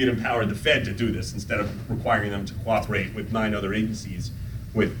had empowered the Fed to do this instead of requiring them to cooperate with 9 other agencies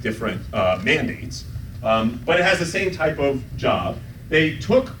with different mandates. But it has the same type of job. They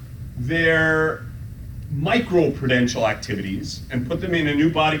took their micro-prudential activities and put them in a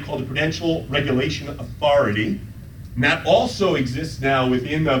new body called the Prudential Regulation Authority. And that also exists now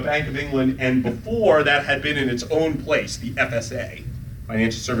within the Bank of England, and before that had been in its own place, the FSA,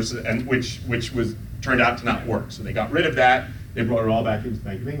 Financial Services, and which was turned out to not work. So they got rid of that, they brought it all back into the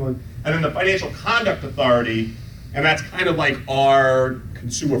Bank of England. And then the Financial Conduct Authority, and that's kind of like our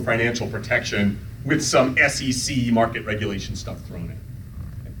consumer financial protection with some SEC market regulation stuff thrown in.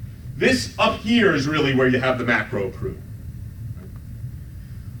 This up here is really where you have the macro proof.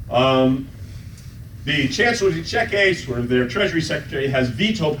 The Chancellor of the Exchequer, sort of their Treasury Secretary, has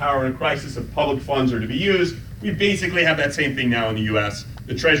veto power in a crisis if public funds are to be used. We basically have that same thing now in the US.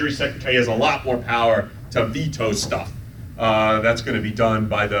 The Treasury Secretary has a lot more power to veto stuff. That's going to be done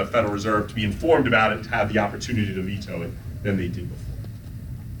by the Federal Reserve to be informed about it, to have the opportunity to veto it than they did before.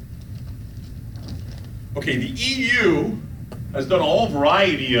 Okay, the EU has done a whole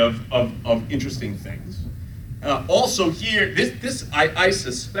variety of interesting things. Also here, this I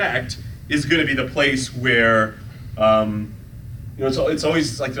suspect is going to be the place where, it's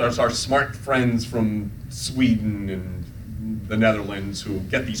always like our smart friends from Sweden and the Netherlands who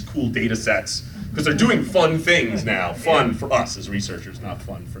get these cool data sets, because they're doing fun things now, fun for us as researchers, not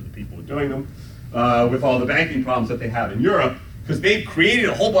fun for the people who are doing them, with all the banking problems that they have in Europe, because they've created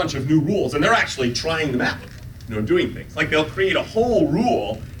a whole bunch of new rules, and they're actually trying them out, doing things. Like they'll create a whole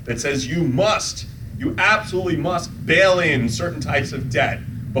rule that says you absolutely must bail in certain types of debt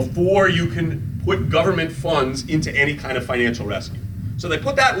before you can put government funds into any kind of financial rescue. So they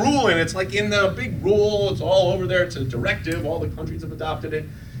put that rule in, it's like in the big rule, it's all over there, it's a directive, all the countries have adopted it.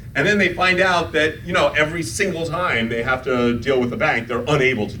 And then they find out that, every single time they have to deal with a bank, they're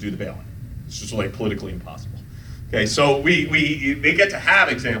unable to do the bailing. It's just like politically impossible. Okay, so they get to have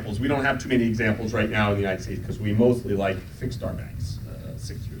examples. We don't have too many examples right now in the United States because we mostly fixed our banks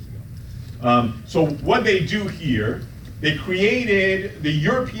 6 years ago. So what they do here, they created the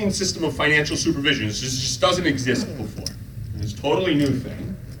European system of financial supervision. This just doesn't exist before. It's a totally new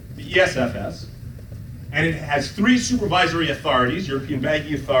thing, the ESFS. And it has 3 supervisory authorities: European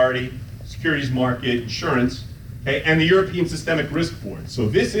Banking Authority, Securities Market, Insurance, okay, and the European Systemic Risk Board. So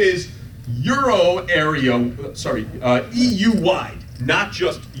this is EU-wide, not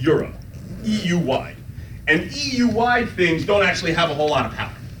just Euro, EU-wide. And EU-wide things don't actually have a whole lot of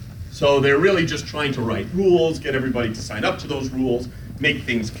power. So they're really just trying to write rules, get everybody to sign up to those rules, make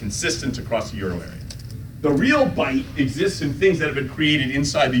things consistent across the Euro area. The real bite exists in things that have been created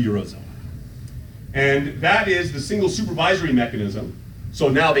inside the Eurozone. And that is the single supervisory mechanism. So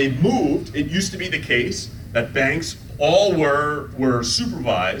now they've moved. It used to be the case that banks all were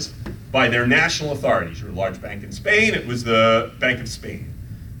supervised by their national authorities. You're a large bank in Spain, it was the Bank of Spain,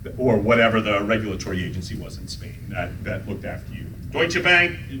 or whatever the regulatory agency was in Spain that looked after you. Deutsche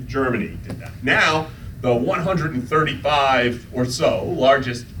Bank in Germany did that. Now, the 135 or so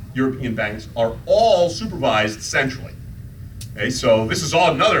largest European banks are all supervised centrally. Okay, so this is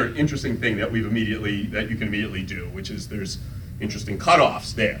all another interesting thing that you can immediately do, which is there's interesting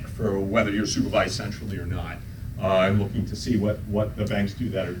cutoffs there for whether you're supervised centrally or not. I'm looking to see what the banks do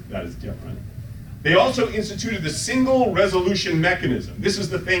that is different. They also instituted the single resolution mechanism. This is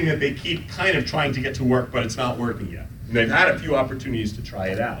the thing that they keep kind of trying to get to work, but it's not working yet. And they've had a few opportunities to try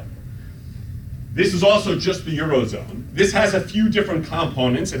it out. This is also just the Eurozone. This has a few different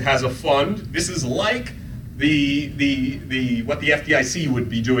components. It has a fund. This is like what the FDIC would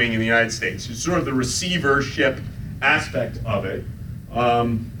be doing in the United States. It's sort of the receivership aspect of it.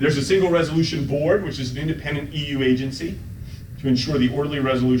 There's a single resolution board, which is an independent EU agency to ensure the orderly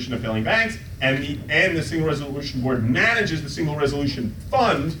resolution of failing banks, and the single resolution board manages the single resolution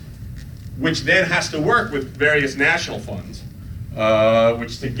fund, which then has to work with various national funds,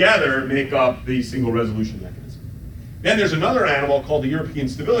 which together make up the single resolution mechanism. Then there's another animal called the European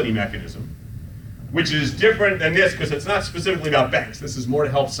Stability Mechanism, which is different than this because it's not specifically about banks. This is more to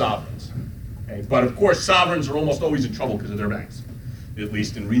help sovereigns. Okay? But of course, sovereigns are almost always in trouble because of their banks, at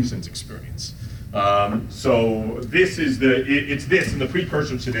least in recent experience. So this is it's this and the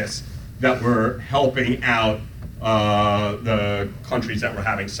precursor to this that were helping out the countries that were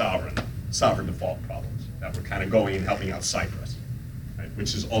having sovereign default problems, that were kind of going and helping out Cyprus, right,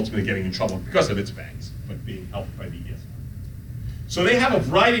 which is ultimately getting in trouble because of its banks, but being helped by the ESM. So they have a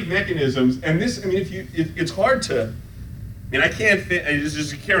variety of mechanisms, and this, it's hard to, I can't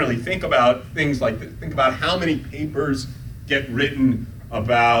really think about things like this. Think about how many papers get written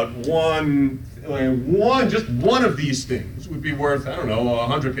about just one of these things would be worth,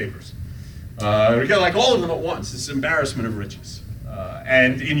 100 papers. We get like all of them at once. It's embarrassment of riches.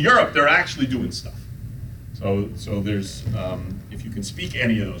 And in Europe, they're actually doing stuff. So there's, if you can speak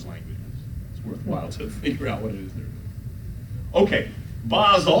any of those languages, it's it's worthwhile to figure out what it is they're doing. Okay,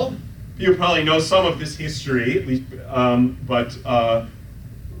 Basel. You probably know some of this history, at least, but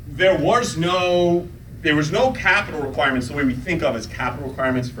there was no capital requirements the way we think of as capital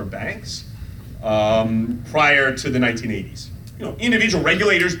requirements for banks prior to the 1980s. You know, individual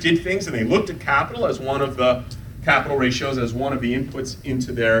regulators did things, and they looked at capital as one of the capital ratios, as one of the inputs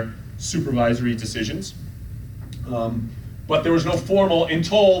into their supervisory decisions. But there was no formal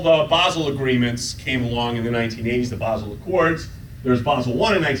until the Basel agreements came along in the 1980s, the Basel Accords. There was Basel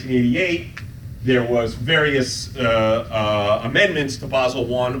I in 1988. There was various amendments to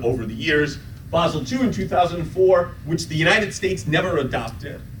Basel I over the years. Basel II in 2004, which the United States never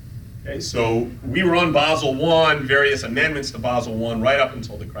adopted. Okay, so we were on Basel I, various amendments to Basel I right up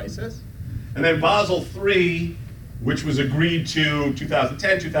until the crisis. And then Basel III, which was agreed to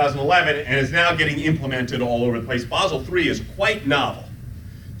 2010, 2011, and is now getting implemented all over the place. Basel III is quite novel.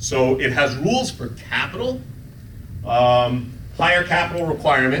 So it has rules for capital, higher capital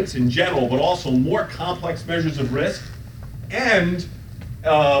requirements in general, but also more complex measures of risk, and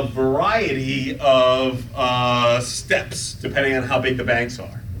a variety of steps, depending on how big the banks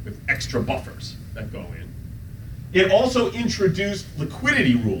are, with extra buffers that go in. It also introduced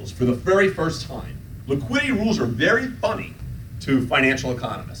liquidity rules for the very first time. Liquidity rules are very funny to financial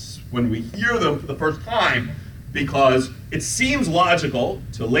economists when we hear them for the first time, because it seems logical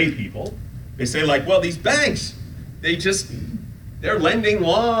to lay people. They say, like, well, these banks, they're lending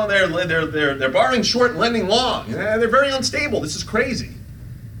long, they're borrowing short and lending long. They're very unstable. This is crazy.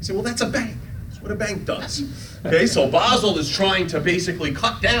 You say, well, that's a bank. That's what a bank does. Okay, so Basel is trying to basically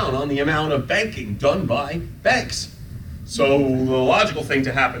cut down on the amount of banking done by banks. So the logical thing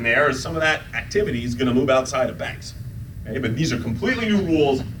to happen there is some of that activity is going to move outside of banks. Okay, but these are completely new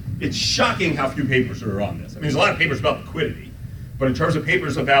rules. It's shocking how few papers are on this. I mean, there's a lot of papers about liquidity, but in terms of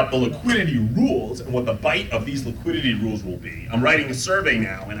papers about the liquidity rules and what the bite of these liquidity rules will be, I'm writing a survey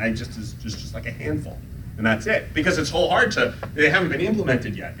now, and it's just like a handful, and that's it. Because it's so hard they haven't been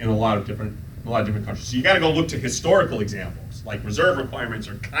implemented yet in a lot of different countries. So you got to go look to historical examples, like reserve requirements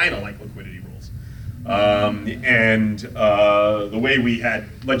are kind of like liquidity rules. The way we had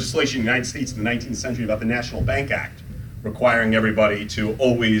legislation in the United States in the 19th century about the National Bank Act, requiring everybody to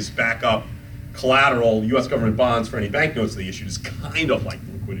always back up collateral U.S. government bonds for any banknotes they issued, is kind of like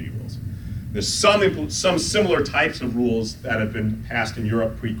liquidity rules. There's some similar types of rules that have been passed in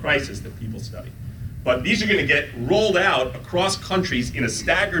Europe pre-crisis that people study. But these are going to get rolled out across countries in a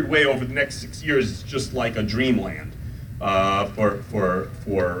staggered way over the next 6 years. It's just like a dreamland for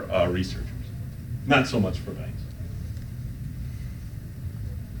researchers. Not so much for banks.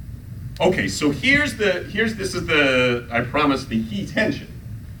 Okay, so I promised the key tension.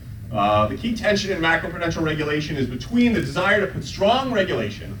 The key tension in macroprudential regulation is between the desire to put strong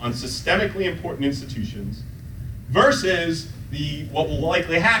regulation on systemically important institutions versus what will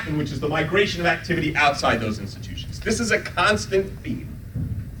likely happen, which is the migration of activity outside those institutions. This is a constant theme,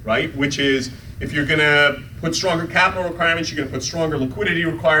 right? Which is, if you're going to put stronger capital requirements, you're going to put stronger liquidity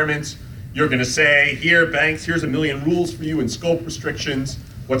requirements. You're going to say, here, banks, here's 1 million rules for you and scope restrictions.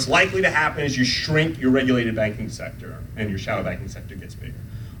 What's likely to happen is you shrink your regulated banking sector, and your shadow banking sector gets bigger.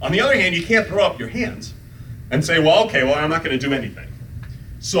 On the other hand, you can't throw up your hands and say, well, okay, well, I'm not going to do anything.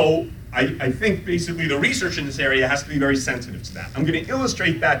 So I think basically the research in this area has to be very sensitive to that. I'm going to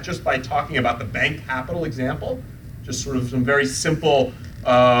illustrate that just by talking about the bank capital example, just sort of some very simple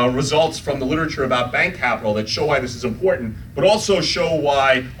results from the literature about bank capital that show why this is important, but also show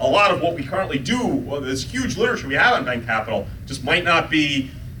why a lot of what we currently do, well, this huge literature we have on bank capital, just might not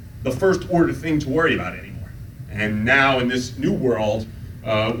be the first order thing to worry about anymore. And now in this new world,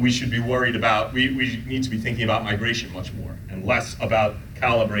 we should be worried about, we need to be thinking about migration much more and less about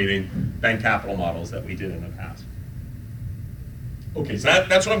calibrating bank capital models that we did in the past. Okay, so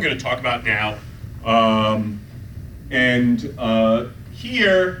that's what I'm going to talk about now.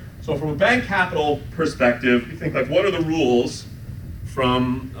 Here, so from a bank capital perspective, we think like, what are the rules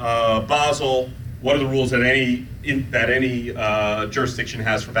from Basel? What are the rules that any jurisdiction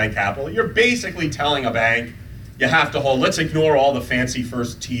has for bank capital? You're basically telling a bank, you have to hold, let's ignore all the fancy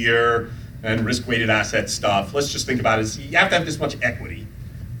first tier and risk-weighted asset stuff. Let's just think about it as, you have to have this much equity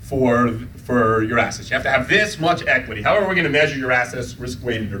for your assets. You have to have this much equity. However we're going to measure your assets,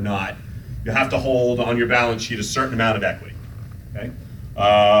 risk-weighted or not, you have to hold on your balance sheet a certain amount of equity. Okay?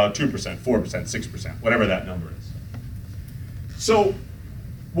 2%, 4%, 6%, whatever that number is. So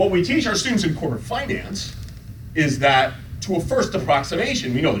what we teach our students in corporate finance is that to a first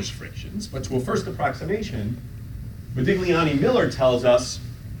approximation, we know there's frictions, but to a first approximation, Modigliani-Miller tells us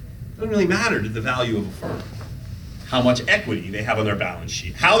it doesn't really matter to the value of a firm how much equity they have on their balance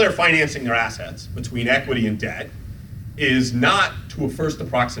sheet. How they're financing their assets between equity and debt is not, to a first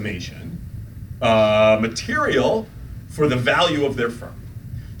approximation, material for the value of their firm.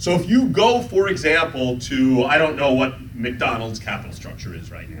 So if you go, for example, to, I don't know what McDonald's capital structure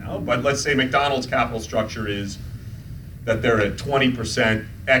is right now, but let's say McDonald's capital structure is that they're at 20%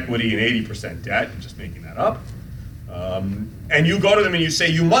 equity and 80% debt, I'm just making that up. And you go to them and you say,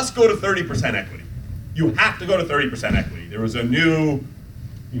 you must go to 30% equity. You have to go to 30% equity. There was a new,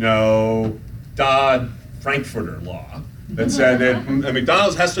 Dodd-Frankfurter law that said that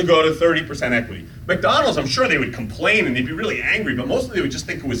McDonald's has to go to 30% equity. McDonald's, I'm sure they would complain and they'd be really angry, but mostly they would just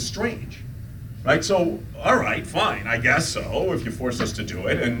think it was strange, right? So, all right, fine, I guess so, if you force us to do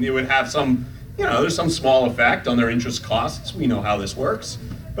it, and it would have some, there's some small effect on their interest costs. We know how this works,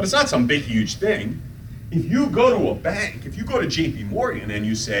 but it's not some big, huge thing. If you go to a bank, if you go to JP Morgan and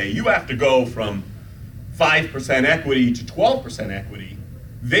you say you have to go from 5% equity to 12% equity,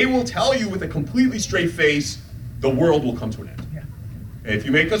 they will tell you with a completely straight face, the world will come to an end. Yeah. If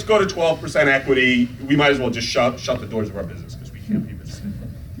you make us go to 12% equity, we might as well just shut the doors of our business because we can't be business.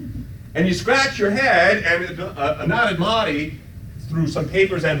 And you scratch your head, and Anat Admati, through some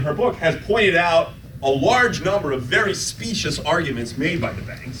papers and her book, has pointed out a large number of very specious arguments made by the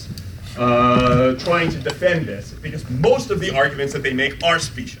banks trying to defend this, because most of the arguments that they make are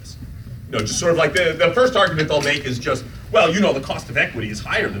specious. Just sort of like the first argument they'll make is just, well, the cost of equity is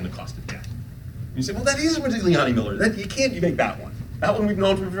higher than the cost of debt. And you say, well, that isn't Modigliani Miller. You can't make that one. That one we've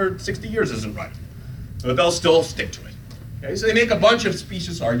known for 60 years isn't right. But they'll still stick to it. Okay, so they make a bunch of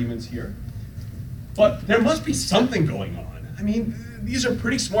specious arguments here. But there must be something going on. I mean, these are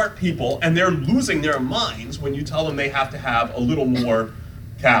pretty smart people, and they're losing their minds when you tell them they have to have a little more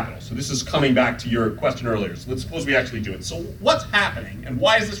capital. So this is coming back to your question earlier. So let's suppose we actually do it. So what's happening, and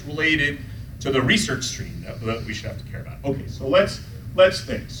why is this related to the research stream that we should have to care about? Okay, so let's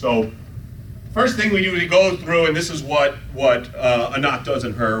think. So first thing we do, we go through, and this is what Anat does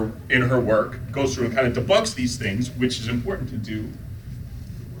in her work, goes through and kind of debunks these things, which is important to do.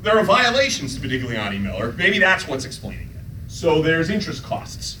 There are violations to Modigliani Miller. Maybe that's what's explaining it. So there's interest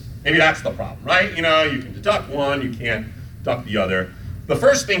costs. Maybe that's the problem, right? You can deduct one, you can't deduct the other. The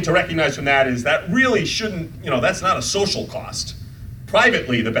first thing to recognize from that is that really shouldn't, that's not a social cost.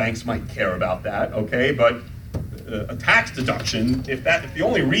 Privately, the banks might care about that, okay? But a tax deduction, if the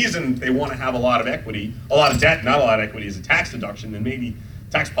only reason they want to have a lot of equity, a lot of debt, not a lot of equity, is a tax deduction, then maybe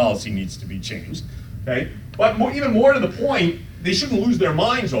tax policy needs to be changed, okay? But even more to the point, they shouldn't lose their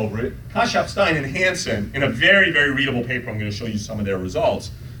minds over it. Kashyap, Stein, and Hansen, in a very, very readable paper, I'm going to show you some of their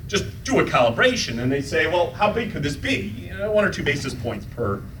results, just do a calibration, and they say, well, how big could this be? 1 or 2 basis points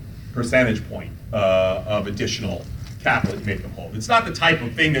per percentage point of additional capital to make them hold. It's not the type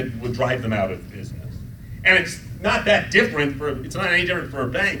of thing that would drive them out of business. And it's not that different it's not any different for a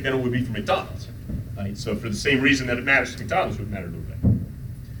bank than it would be for McDonald's. Right? So for the same reason that it matters to McDonald's, it would matter to a bank.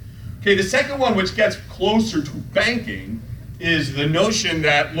 Okay, the second one, which gets closer to banking, is the notion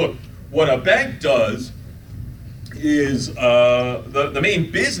that, look, what a bank does is the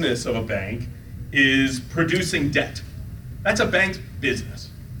main business of a bank is producing debt. That's a bank's business.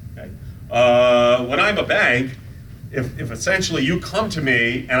 Okay? When I'm a bank, if essentially you come to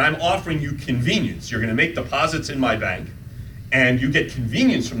me and I'm offering you convenience, you're going to make deposits in my bank, and you get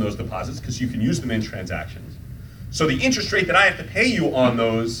convenience from those deposits because you can use them in transactions. So the interest rate that I have to pay you on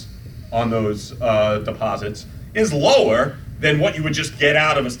those deposits is lower than what you would just get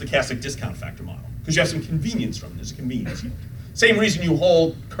out of a stochastic discount factor model, because you have some convenience from it. There's a convenience yield. Same reason you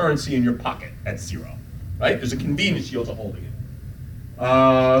hold currency in your pocket at 0, right? There's a convenience yield to holding it.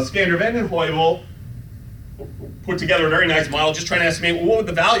 Skander Van Heuvel put together a very nice model just trying to estimate, well, what would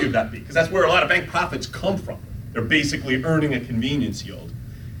the value of that be? Because that's where a lot of bank profits come from. They're basically earning a convenience yield.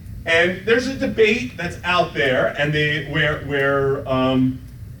 And there's a debate that's out there, and where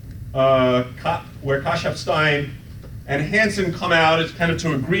Kashyap, Stein, and Hansen come out as kind of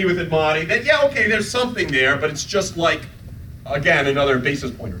to agree with Admati that, yeah, okay, there's something there, but it's just like, again, another basis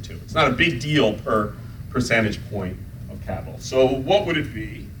point or 2. It's not a big deal per percentage point of capital. So what would it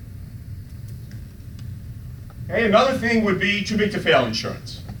be? Okay, another thing would be too big to fail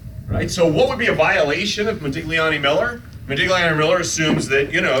insurance, right? So what would be a violation of Modigliani Miller? Modigliani Miller assumes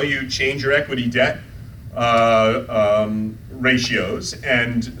that, you change your equity debt ratios,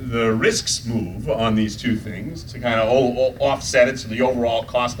 and the risks move on these two things to kind of offset it, so the overall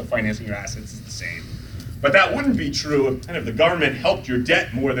cost of financing your assets is the same. But that wouldn't be true if kind of the government helped your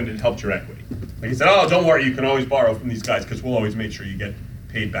debt more than it helped your equity. Like he said, oh, don't worry, you can always borrow from these guys because we'll always make sure you get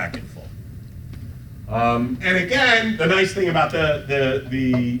paid back in full. And again, the nice thing about the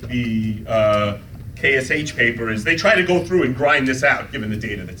KSH paper is they try to go through and grind this out, given the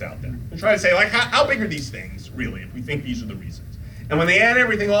data that's out there. They try to say, like, how big are these things, really, if we think these are the reasons? And when they add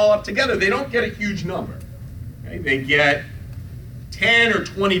everything all up together, they don't get a huge number. Okay? They get 10 or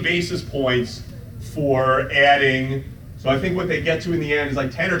 20 basis points for adding, so I think what they get to in the end is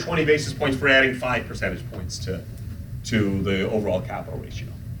like 10 or 20 basis points for adding 5 percentage points to the overall capital ratio.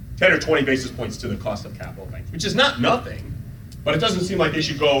 10 or 20 basis points to the cost of capital banks, which is not nothing, but it doesn't seem like they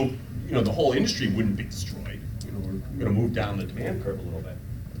should go, the whole industry wouldn't be destroyed. We're going to move down the demand curve a little bit.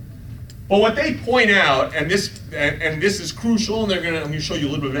 But what they point out, and this is crucial, and I'm going to show you a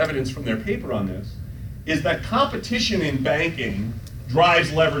little bit of evidence from their paper on this, is that competition in banking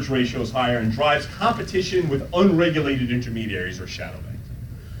drives leverage ratios higher and drives competition with unregulated intermediaries or shadow banks.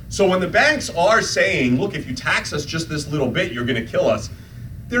 So when the banks are saying, look, if you tax us just this little bit, you're going to kill us,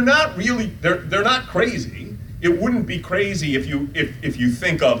 they're not crazy. It wouldn't be crazy if you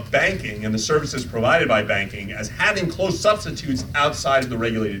think of banking and the services provided by banking as having close substitutes outside of the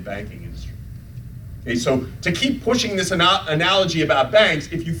regulated banking industry. Okay, so to keep pushing this analogy about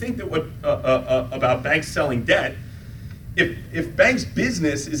banks, if you think that about banks selling debt, if banks'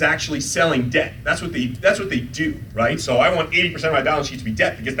 business is actually selling debt, that's what they do, right? So I want 80% of my balance sheet to be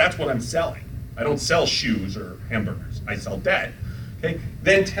debt because that's what I'm selling. I don't sell shoes or hamburgers. I sell debt. Okay,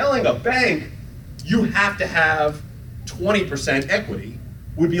 then telling a bank you have to have 20% equity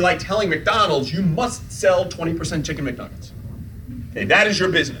would be like telling McDonald's you must sell 20% chicken McNuggets. Okay, that is your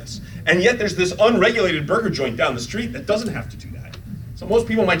business. And yet there's this unregulated burger joint down the street that doesn't have to do that. So most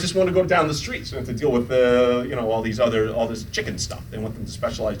people might just want to go down the street, so they have to deal with all this chicken stuff. They want them to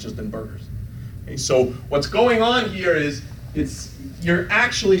specialize just in burgers. Okay, so what's going on here is you're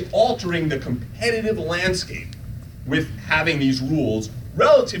actually altering the competitive landscape with having these rules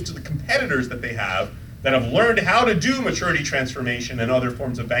relative to the competitors that they have that have learned how to do maturity transformation and other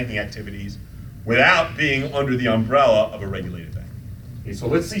forms of banking activities without being under the umbrella of a regulated bank. Okay, so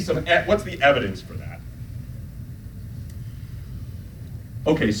let's see what's the evidence for that?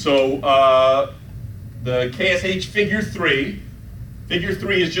 Okay, so the KSH figure 3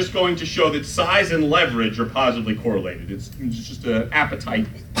 is just going to show that size and leverage are positively correlated. It's just an appetite,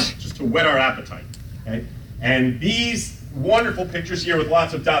 just to whet our appetite. Okay? And these wonderful pictures here with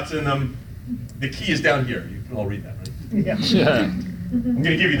lots of dots in them, the key is down here. You can all read that, right? Yeah. I'm going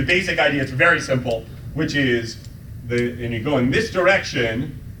to give you the basic idea. It's very simple, which is, and you go in this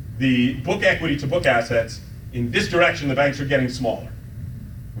direction, the book equity to book assets, in this direction the banks are getting smaller.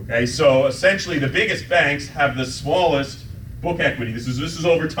 Okay, so essentially the biggest banks have the smallest book equity. This is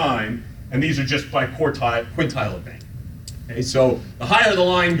over time, and these are just by quintile of bank. Okay, so the higher the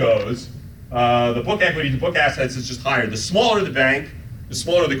line goes, the book equity to book assets is just higher. The smaller the bank, the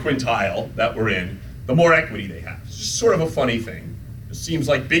smaller the quintile that we're in, the more equity they have. It's just sort of a funny thing. It seems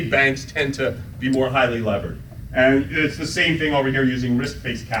like big banks tend to be more highly levered. And it's the same thing over here using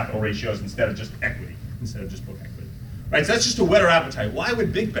risk-based capital ratios instead of just equity, instead of just book equity. Right, so that's just to whet our appetite. Why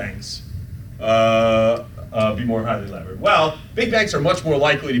would big banks be more highly levered? Well, big banks are much more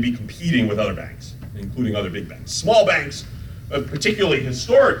likely to be competing with other banks, including other big banks. Small banks, particularly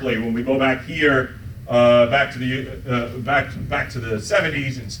historically, when we go back here, back to the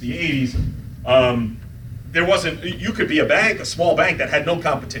 70s into the 80s, there wasn't. You could be a small bank that had no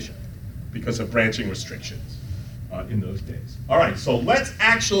competition because of branching restrictions in those days. All right, so let's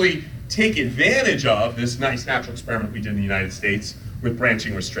actually take advantage of this nice natural experiment we did in the United States with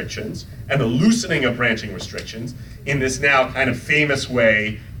branching restrictions and the loosening of branching restrictions in this now kind of famous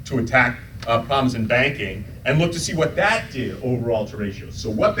way to attack problems in banking, and look to see what that did overall to ratios. So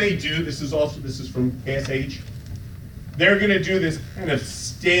what they do, this is from KSH, they're going to do this kind of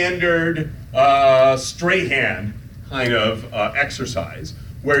standard Strahan kind of exercise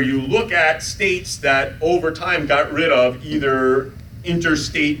where you look at states that over time got rid of either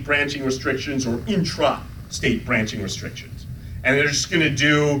interstate branching restrictions or intra-state branching restrictions, and they're just going to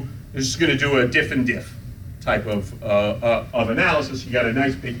do a diff and diff type of analysis. You got a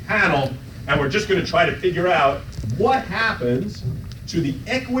nice big panel, and we're just going to try to figure out what happens to the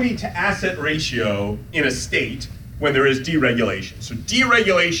equity to asset ratio in a state when there is deregulation. So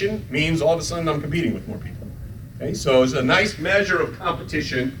deregulation means all of a sudden I'm competing with more people. Okay, so it's a nice measure of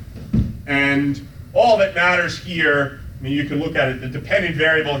competition, and all that matters here, I mean, you can look at it, the dependent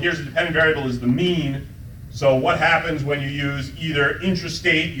variable, here's the dependent variable is the mean. So what happens when you use either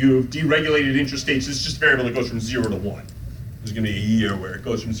intrastate, you have deregulated intrastates, it's just a variable that goes from 0 to 1. There's going to be a year where it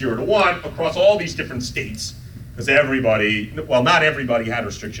goes from 0 to 1 across all these different states, because everybody, well, not everybody had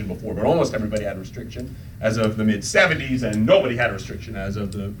restriction before, but almost everybody had restriction as of the mid-70s, and nobody had restriction as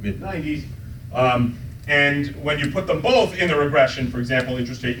of the mid-90s. And when you put them both in the regression, for example,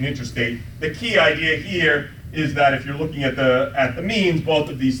 intrastate and interstate, the key idea here is that if you're looking at the means, both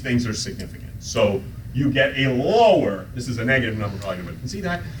of these things are significant. So you get a lower, this is a negative number, probably nobody can see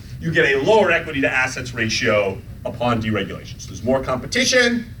that, you get a lower equity to assets ratio upon deregulation. So there's more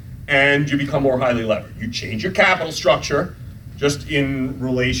competition, and you become more highly levered. You change your capital structure just in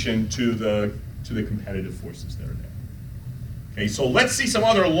relation to the competitive forces that are there. Okay, so let's see some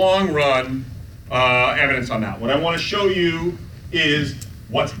other long run evidence on that. What I want to show you is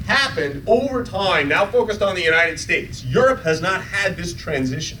what's happened over time, now focused on the United States. Europe has not had this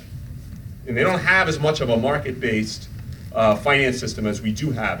transition, and they don't have as much of a market-based finance system as we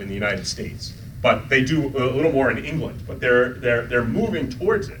do have in the United States. But they do a little more in England, but they're moving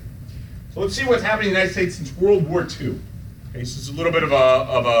towards it. So let's see what's happening in the United States since World War II. Okay, so it's a little bit of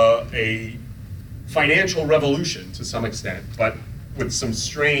a financial revolution to some extent, but with some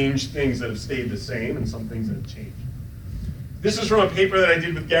strange things that have stayed the same and some things that have changed. This is from a paper that I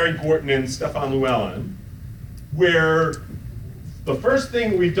did with Gary Gorton and Stefan Llewellyn, where the first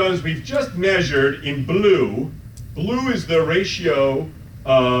thing we've done is we've just measured in blue. Blue is the ratio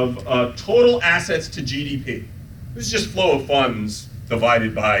of total assets to GDP. This is just flow of funds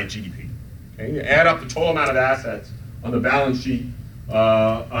divided by GDP. Okay? You add up the total amount of assets on the balance sheet,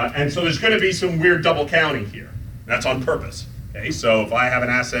 and so there's going to be some weird double counting here. That's on purpose. Okay? So if I have an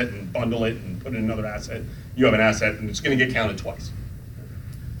asset and bundle it and put in another asset, you have an asset, and it's going to get counted twice.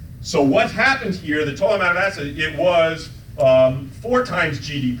 So what happened here, the total amount of assets, it was 4 times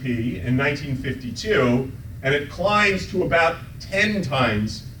GDP in 1952, and it climbs to about 10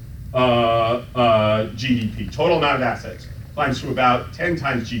 times GDP. Total amount of assets climbs to about 10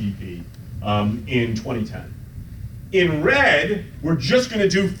 times GDP in 2010. In red, we're just going to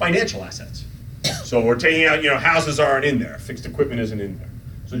do financial assets. So we're taking out, houses aren't in there, fixed equipment isn't in there.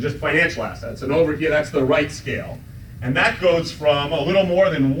 So just financial assets. And over here, that's the right scale. And that goes from a little more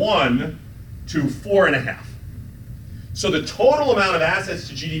than 1 to 4.5. So the total amount of assets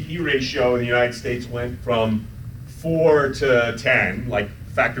to GDP ratio in the United States went from 4 to 10, like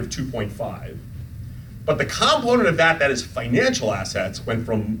a factor of 2.5. But the component of that is financial assets went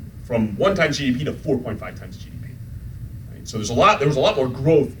from 1 times GDP to 4.5 times GDP. Right? So there was a lot more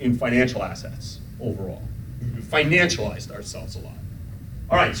growth in financial assets overall. We financialized ourselves a lot.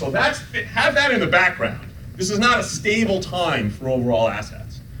 All right, so have that in the background. This is not a stable time for overall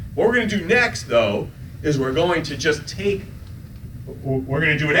assets. What we're going to do next, though, is we're going to do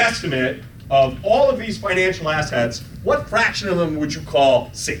an estimate of all of these financial assets. What fraction of them would you call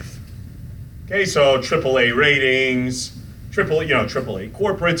safe? Okay, so AAA ratings, AAA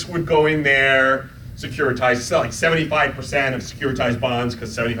corporates would go in there. Securitized, like 75% of securitized bonds,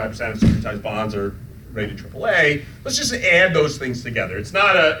 because 75% of securitized bonds are rated AAA. Let's just add those things together. It's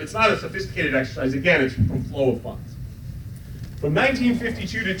not a sophisticated exercise. Again, it's from flow of funds. From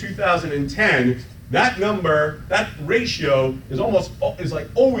 1952 to 2010, that number, that ratio is like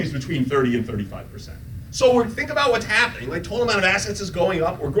always between 30 and 35%. So think about what's happening. Like total amount of assets is going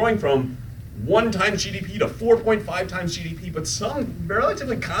up. We're going from 1 times GDP to 4.5 times GDP, but some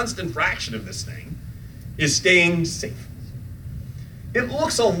relatively constant fraction of this thing is staying safe. It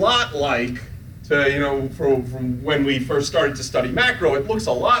looks a lot like, from when we first started to study macro, it looks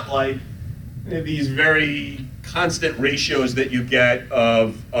a lot like these very constant ratios that you get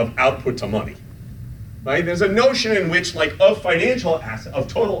of output to money. Right? There's a notion in which, of financial assets,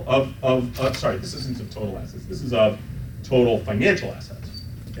 this isn't of total assets. This is of total financial assets.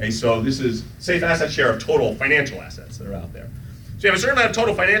 Okay, so this is safe asset share of total financial assets that are out there. So you have a certain amount of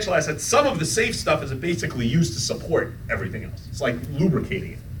total financial assets. Some of the safe stuff is basically used to support everything else. It's like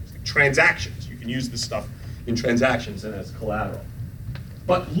lubricating it. It's like transactions. You can use this stuff in transactions and as collateral.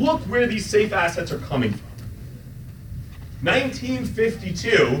 But look where these safe assets are coming from.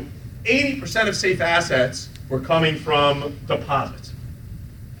 1952, 80% of safe assets were coming from deposits.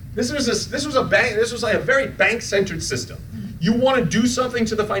 This was like a very bank-centered system. You want to do something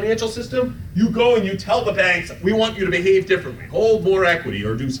to the financial system, you go and you tell the banks, we want you to behave differently, hold more equity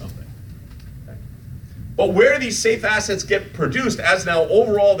or do something. Okay. But where these safe assets get produced as now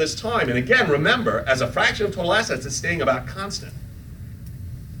overall this time, and again, remember, as a fraction of total assets, it's staying about constant.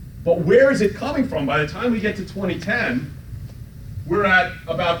 But where is it coming from? By the time we get to 2010, we're at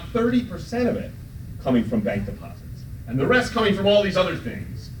about 30% of it coming from bank deposits. And the rest coming from all these other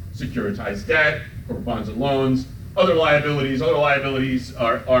things, securitized debt, corporate bonds and loans, other liabilities. Other liabilities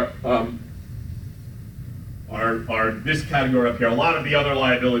are this category up here. A lot of the other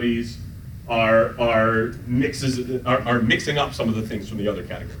liabilities are mixing up some of the things from the other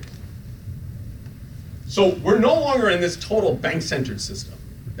categories. So we're no longer in this total bank-centered system.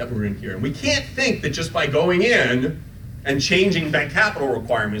 that we're in here. And we can't think that just by going in and changing bank capital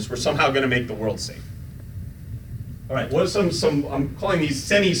requirements, we're somehow going to make the world safe. All right, what are some I'm calling these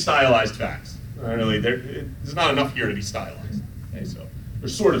semi-stylized facts. Really, there's not enough here to be stylized. Okay, so they're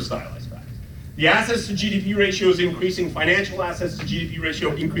sort of stylized facts. The assets to GDP ratio is increasing, financial assets to GDP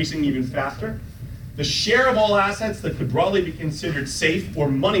ratio increasing even faster. The share of all assets that could broadly be considered safe or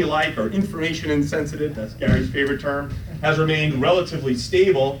money-like or information insensitive, that's Gary's favorite term, has remained relatively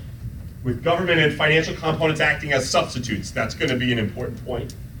stable, with government and financial components acting as substitutes. That's going to be an important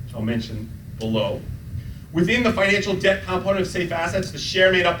point, which I'll mention below. Within the financial debt component of safe assets, the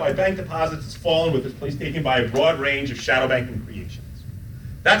share made up by bank deposits has fallen with its place taken by a broad range of shadow banking creations.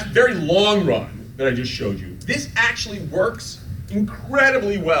 That's very long run that I just showed you. This actually works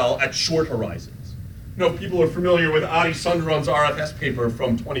incredibly well at short horizons. You know, if people are familiar with Adi Sundaram's RFS paper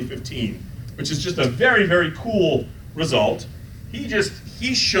from 2015, which is just a very, very cool result.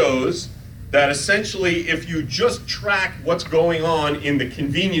 He shows that essentially if you just track what's going on in the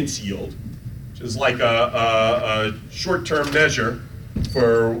convenience yield, which is like a short-term measure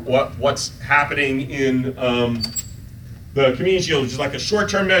for what's happening in the convenience yield, which is like a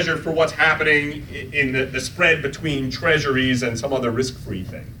short-term measure for what's happening in the spread between treasuries and some other risk-free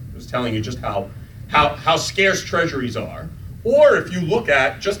thing. It was telling you just how scarce treasuries are. Or if you look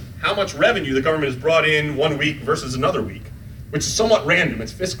at just how much revenue the government has brought in one week versus another week, which is somewhat random,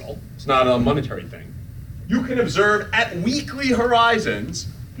 it's fiscal, it's not a monetary thing, you can observe at weekly horizons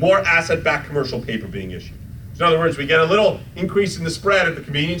more asset-backed commercial paper being issued. So in other words, we get a little increase in the spread at the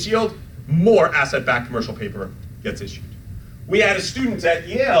convenience yield, more asset-backed commercial paper gets issued. We had students at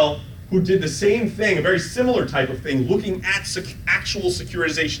Yale who did the same thing, a very similar type of thing, looking at actual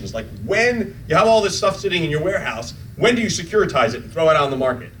securitizations. Like when you have all this stuff sitting in your warehouse, when do you securitize it and throw it out on the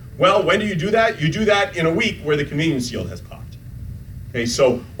market? Well, when do you do that? You do that in a week where the convenience yield has popped. Okay,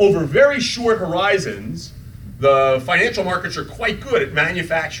 so over very short horizons, the financial markets are quite good at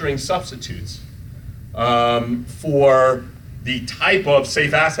manufacturing substitutes for the type of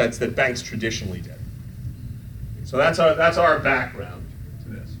safe assets that banks traditionally did. So that's our background to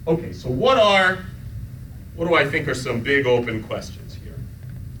this. Okay, so what do I think are some big open questions here?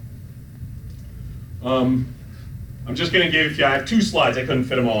 I'm just going to give you, I have 2 slides, I couldn't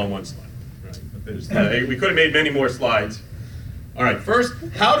fit them all on one slide. Right? But we could have made many more slides. All right, first,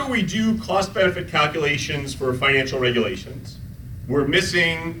 how do we do cost-benefit calculations for financial regulations? We're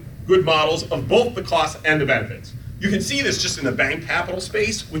missing good models of both the costs and the benefits. You can see this just in the bank capital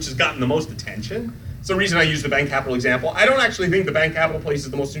space, which has gotten the most attention. It's the reason I use the bank capital example. I don't actually think the bank capital place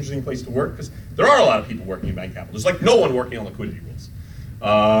is the most interesting place to work, because there are a lot of people working in bank capital. There's like no one working on liquidity rules.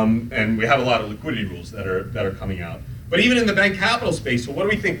 And we have a lot of liquidity rules that are coming out. But even in the bank capital space, so what do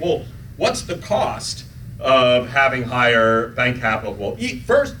we think? Well, what's the cost of having higher bank capital? Well,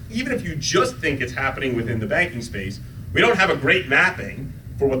 first, even if you just think it's happening within the banking space, we don't have a great mapping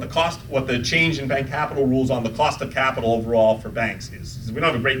for what the change in bank capital rules on the cost of capital overall for banks is. We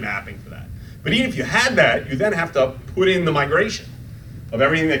don't have a great mapping for that. But even if you had that, you then have to put in the migration of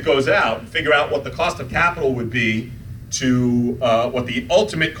everything that goes out and figure out what the cost of capital would be to what the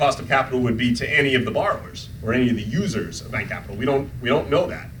ultimate cost of capital would be to any of the borrowers or any of the users of bank capital. We don't know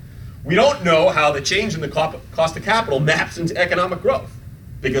that. We don't know how the change in the cost of capital maps into economic growth,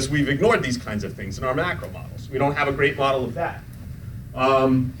 because we've ignored these kinds of things in our macro models. We don't have a great model of that.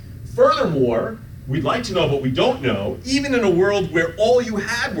 Furthermore, we'd like to know, but we don't know, even in a world where all you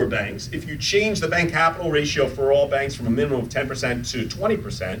had were banks, if you change the bank capital ratio for all banks from a minimum of 10% to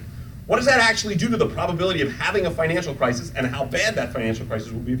 20%, what does that actually do to the probability of having a financial crisis, and how bad that financial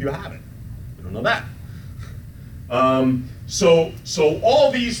crisis will be if you have it? We don't know that. So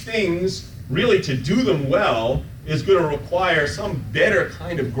all these things, really to do them well, is going to require some better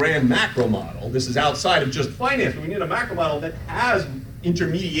kind of grand macro model. This is outside of just finance, but we need a macro model that has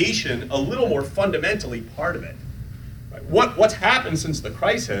intermediation a little more fundamentally part of it. Right? What's happened since the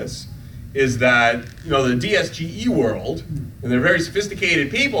crisis is that, the DSGE world, and they're very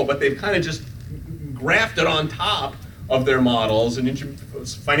sophisticated people, but they've kind of just grafted on top of their models and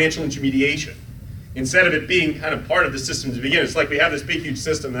financial intermediation. Instead of it being kind of part of the system to begin, it's like we have this big huge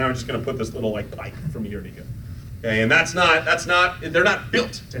system, and now we're just going to put this little pipe from here to here. Okay, and they're not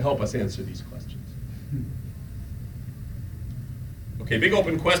built to help us answer these questions. Okay, big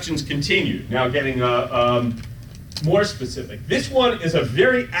open questions continue. Now getting more specific. This one is a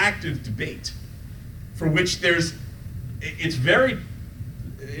very active debate for which it's very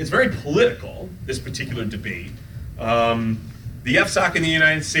political, this particular debate. The FSOC in the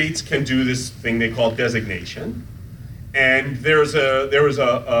United States can do this thing they call designation. And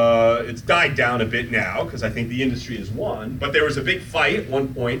it's died down a bit now because I think the industry has won, but there was a big fight at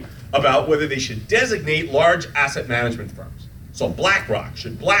one point about whether they should designate large asset management firms. So BlackRock,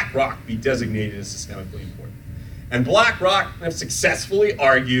 should BlackRock be designated as systemically important? And BlackRock have successfully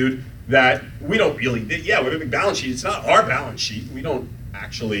argued that we don't really, we have a big balance sheet, it's not our balance sheet, we don't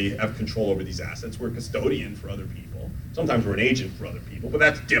actually have control over these assets, we're a custodian for other people. Sometimes we're an agent for other people, but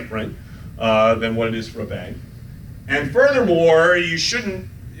that's different than what it is for a bank. And furthermore,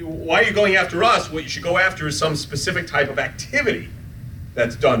 why are you going after us? What you should go after is some specific type of activity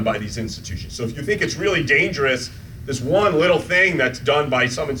that's done by these institutions. So if you think it's really dangerous, this one little thing that's done by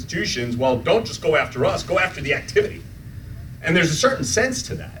some institutions, well, don't just go after us, go after the activity. And there's a certain sense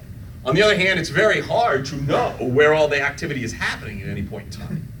to that. On the other hand, it's very hard to know where all the activity is happening at any point in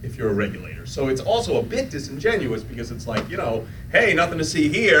time if you're a regulator. So it's also a bit disingenuous because it's like, hey, nothing to see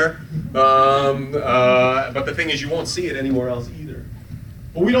here, but the thing is you won't see it anywhere else either.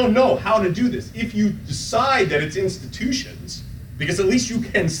 But we don't know how to do this. If you decide that it's institutions, because at least you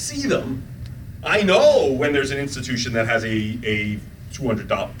can see them, I know when there's an institution that has a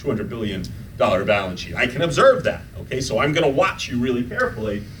 $200 billion balance sheet. I can observe that, okay? So I'm gonna watch you really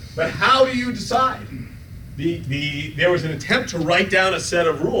carefully. But how do you decide? There was an attempt to write down a set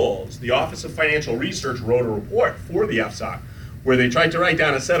of rules. The Office of Financial Research wrote a report for the FSOC where they tried to write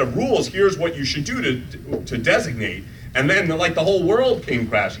down a set of rules. Here's what you should do to designate. And then the whole world came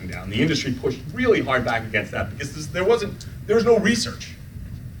crashing down. The industry pushed really hard back against that because there was no research.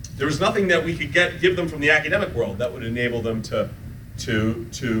 There was nothing that we could give them from the academic world that would enable them to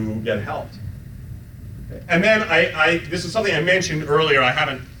get helped. And then this is something I mentioned earlier, I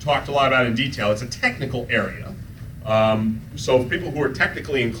haven't talked a lot about in detail. It's a technical area. So for people who are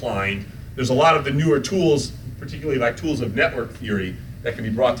technically inclined, there's a lot of the newer tools, particularly like tools of network theory, that can be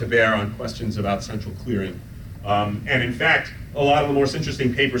brought to bear on questions about central clearing. And in fact, a lot of the most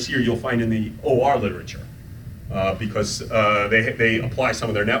interesting papers here you'll find in the OR literature, because they apply some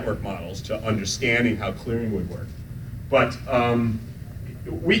of their network models to understanding how clearing would work. But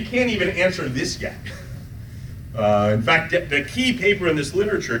we can't even answer this yet. In fact, the key paper in this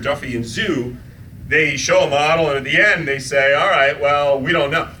literature, Duffy and Zhu, they show a model, and at the end they say, all right, well, we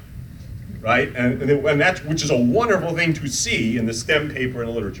don't know, right? And that's, which is a wonderful thing to see in the STEM paper in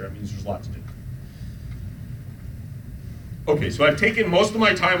the literature. It means there's lots to do. Okay, so I've taken most of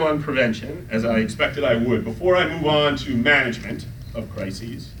my time on prevention, as I expected I would. Before I move on to management of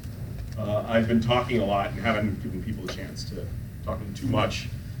crises, I've been talking a lot and haven't given people a chance to, talking too much,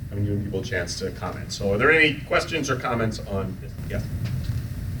 haven't given people a chance to comment. So are there any questions or comments on this? Yes?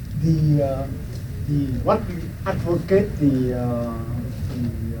 What we advocate the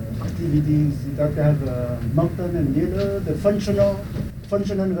activities that have Mountain and Miller, the functional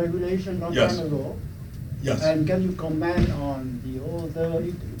regulation long Yes. time ago. Yes. And can you comment on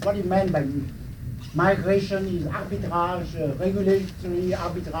what you meant by migration is arbitrage, regulatory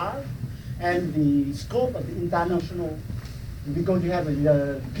arbitrage, and the scope of the international, because you have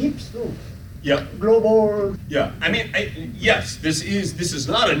GIPS too. Yeah. Global. Yeah. I mean, yes, this is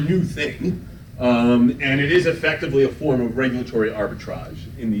not a new thing, and it is effectively a form of regulatory arbitrage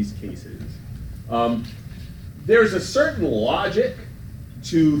in these cases. There's a certain logic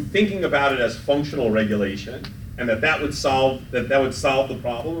to thinking about it as functional regulation, and that would solve the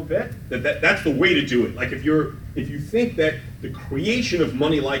problem a bit. That's the way to do it. Like if you think that the creation of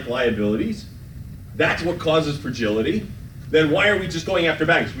money-like liabilities, that's what causes fragility, then why are we just going after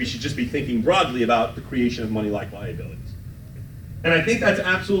banks? We should just be thinking broadly about the creation of money-like liabilities. And I think that's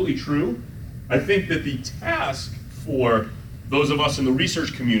absolutely true. I think that the task for those of us in the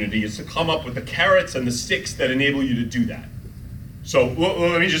research community is to come up with the carrots and the sticks that enable you to do that. So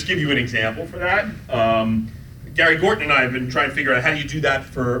let me just give you an example for that. Gary Gorton and I have been trying to figure out how do you do that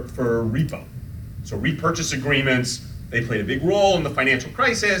for repo. So repurchase agreements, they played a big role in the financial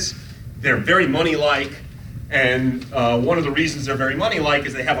crisis. They're very money-like, and one of the reasons they're very money-like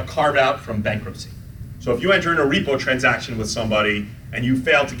is they have a carve-out from bankruptcy. So if you enter in a repo transaction with somebody and you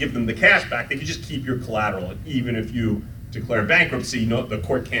fail to give them the cash back, they can just keep your collateral. Even if you declare bankruptcy, the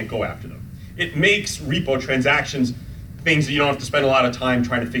court can't go after them. It makes repo transactions things that you don't have to spend a lot of time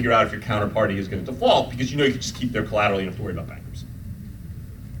trying to figure out if your counterparty is going to default, because you know you can just keep their collateral, you don't have to worry about bankruptcy.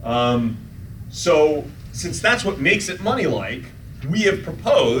 So since that's what makes it money-like, we have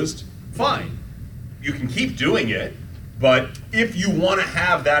proposed, fine, you can keep doing it, but if you want to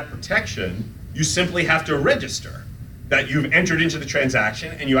have that protection, you simply have to register that you've entered into the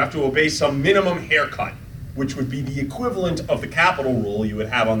transaction, and you have to obey some minimum haircut, which would be the equivalent of the capital rule you would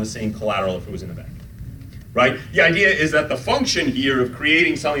have on the same collateral if it was in a bank. Right? The idea is that the function here of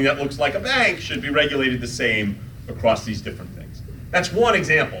creating something that looks like a bank should be regulated the same across these different things. That's one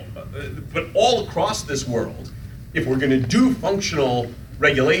example. But all across this world, if we're going to do functional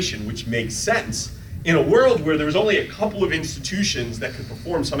regulation, which makes sense, in a world where there was only a couple of institutions that could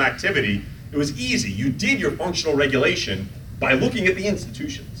perform some activity, it was easy. You did your functional regulation by looking at the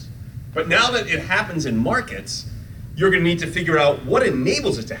institutions. But now that it happens in markets, you're going to need to figure out what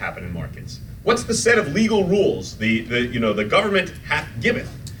enables it to happen in markets. What's the set of legal rules the government hath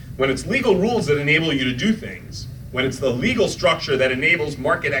giveth? When it's legal rules that enable you to do things, when it's the legal structure that enables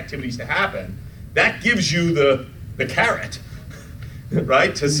market activities to happen, that gives you the carrot,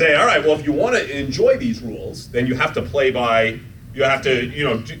 right? To say, all right, well, if you want to enjoy these rules, then you have to play by, you have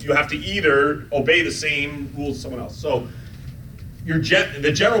to either obey the same rules as someone else. So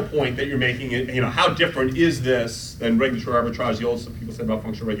the general point that you're making, how different is this than regulatory arbitrage, the old stuff people said about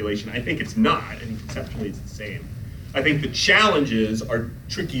functional regulation? I think it's not. I think conceptually it's the same. I think the challenges are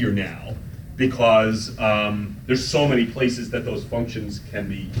trickier now because there's so many places that those functions can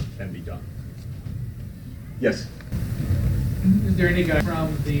be done. Yes? Is there any guy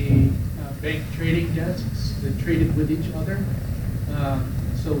from the bank trading desks that traded with each other?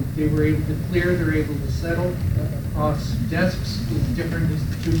 So they were able to clear, they're able to settle across desks with different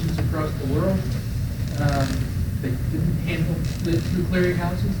institutions across the world. They didn't handle it through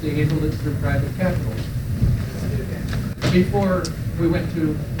clearinghouses, they handled it through private capital. Before we went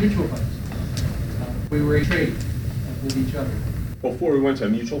to mutual funds, we were able to trade with each other. Before we went to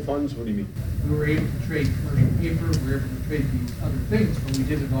mutual funds, what do you mean? We were able to trade commercial paper, we were able to trade these other things, but we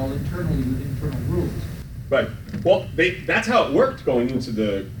did it all internally with internal rules. Right. Well, that's how it worked going up to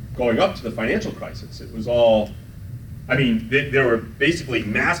the financial crisis. It was all, there were basically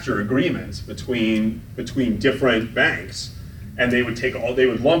master agreements between different banks, and they would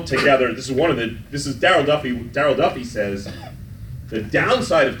lump together. This is Darrell Duffy. Darrell Duffy says the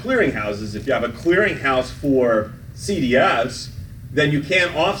downside of clearinghouses, if you have a clearinghouse for CDS, then you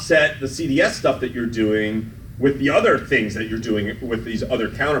can't offset the CDS stuff that you're doing with the other things that you're doing with these other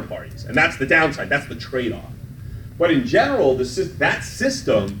counterparties. And that's the downside, that's the trade-off. But in general, that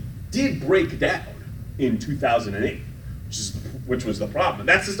system did break down in 2008, which was the problem. And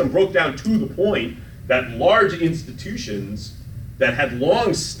that system broke down to the point that large institutions that had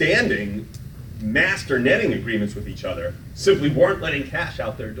long-standing master netting agreements with each other simply weren't letting cash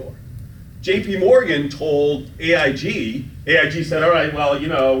out their door. JP Morgan told AIG said, all right, well,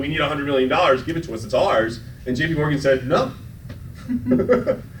 we need $100 million, give it to us, it's ours. And JP Morgan said, no.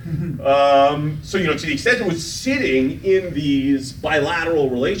 So, to the extent it was sitting in these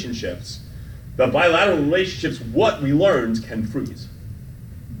bilateral relationships, what we learned can freeze.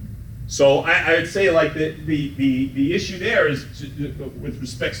 So I would say like the issue there is with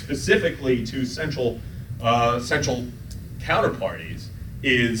respect specifically to central counterparties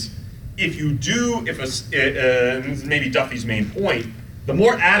is and this is maybe Duffy's main point, the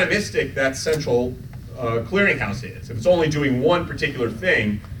more atomistic that central clearinghouse is, if it's only doing one particular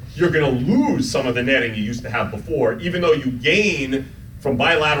thing, you're going to lose some of the netting you used to have before, even though you gain from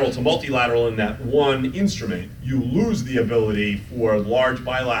bilateral to multilateral in that one instrument, you lose the ability for large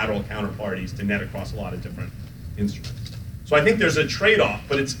bilateral counterparties to net across a lot of different instruments. So I think there's a trade-off,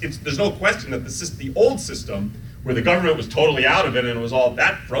 but there's no question that the old system, where the government was totally out of it and it was all,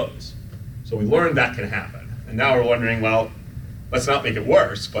 that froze. So we learned that can happen. And now we're wondering, well, let's not make it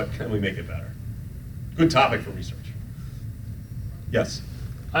worse, but can we make it better? Good topic for research. Yes?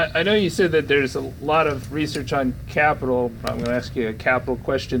 I know you said that there's a lot of research on capital. I'm going to ask you a capital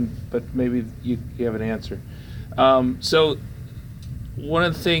question, but maybe you have an answer. So one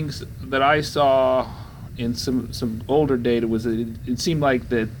of the things that I saw in some older data was that it seemed like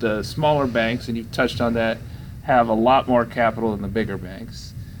that the smaller banks, and you've touched on that, have a lot more capital than the bigger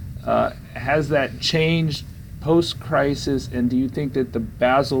banks. Has that changed post-crisis, and do you think that the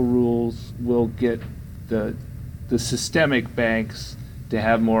Basel rules will get the systemic banks to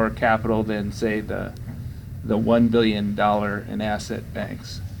have more capital than, say, the $1 billion in asset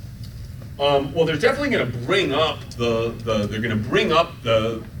banks? Well, they're definitely going to bring up the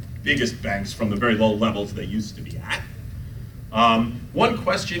biggest banks from the very low levels they used to be at. One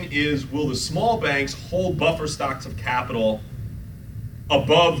question is, will the small banks hold buffer stocks of capital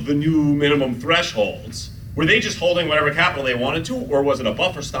above the new minimum thresholds? Were they just holding whatever capital they wanted to, or was it a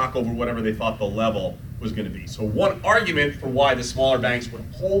buffer stock over whatever they thought the level was going to be? So one argument for why the smaller banks would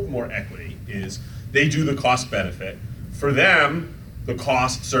hold more equity is they do the cost benefit. For them, the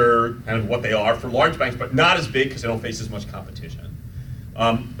costs are kind of what they are for large banks, but not as big because they don't face as much competition.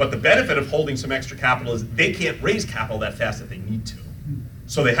 But the benefit of holding some extra capital is they can't raise capital that fast that they need to.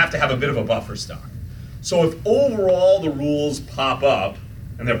 So they have to have a bit of a buffer stock. So if overall the rules pop up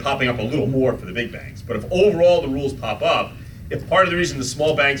and they're popping up a little more for the big banks. But if overall the rules pop up, if part of the reason the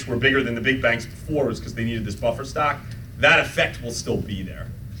small banks were bigger than the big banks before was because they needed this buffer stock, that effect will still be there.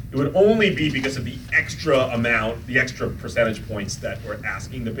 It would only be because of the extra amount, the extra percentage points that we're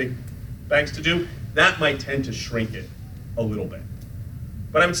asking the big banks to do. That might tend to shrink it a little bit.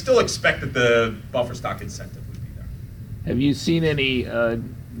 But I would still expect that the buffer stock incentive would be there. Have you seen any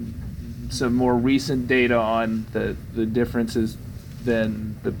some more recent data on the differences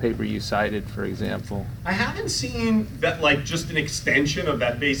than the paper you cited, for example? I haven't seen that, like just an extension of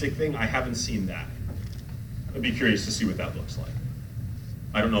that basic thing. I haven't seen that. I'd be curious to see what that looks like.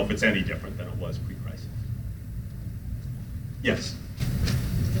 I don't know if it's any different than it was pre-crisis. Yes?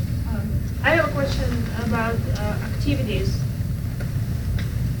 I have a question about activities.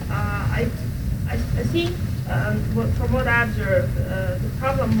 I think from what I observed, the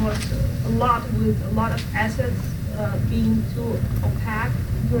problem was a lot of assets being too opaque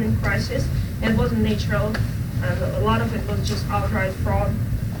during crisis, and it wasn't natural, and a lot of it was just outright fraud.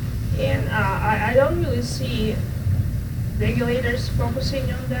 And I don't really see regulators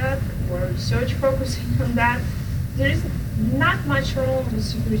focusing on that or research focusing on that. There is not much wrong with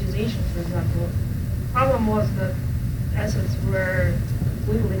securitization, for example. The problem was that assets were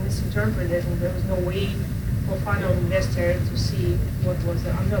completely misinterpreted and there was no way for final investor to see what was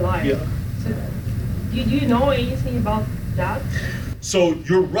the underlying. Yeah. So, do you know anything about that? So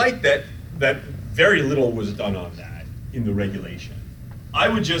you're right that very little was done on that in the regulation. I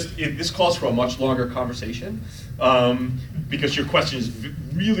would this calls for a much longer conversation, because your question is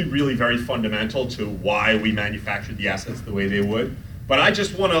really, really very fundamental to why we manufactured the assets the way they would. But I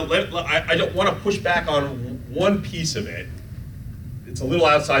just want to I don't want to push back on one piece of it. It's a little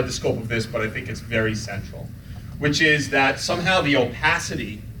outside the scope of this, but I think it's very central, which is that somehow the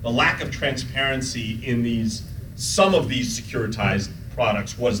opacity, the lack of transparency in some of these securitized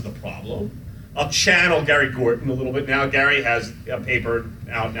products was the problem. I'll channel Gary Gorton a little bit now. Gary has a paper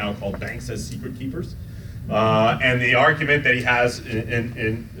out now called Banks as Secret Keepers. And the argument that he has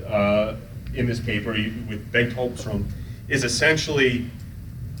in this paper with Bengt Holmstrom is essentially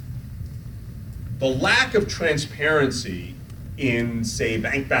the lack of transparency in, say,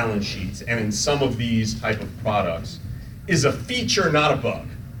 bank balance sheets and in some of these type of products is a feature, not a bug,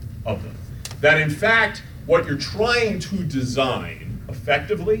 of them. That in fact, what you're trying to design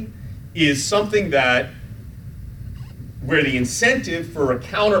effectively is something where the incentive for a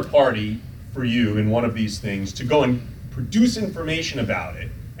counterparty for you in one of these things to go and produce information about it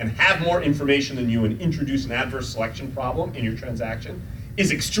and have more information than you and introduce an adverse selection problem in your transaction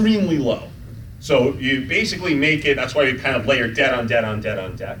is extremely low. So you basically make it, that's why you kind of layer debt on debt on debt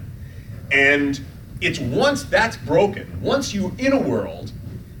on debt. And it's once that's broken, once you're in a world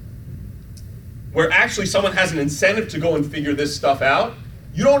where actually someone has an incentive to go and figure this stuff out,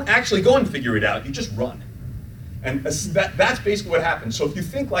 you don't actually go and figure it out, you just run. And that's basically what happens. So if you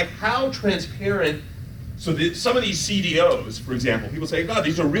think like how transparent, some of these CDOs, for example, people say, God,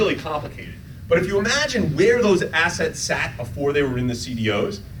 these are really complicated. But if you imagine where those assets sat before they were in the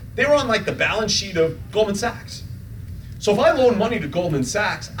CDOs, they were on like the balance sheet of Goldman Sachs. So if I loan money to Goldman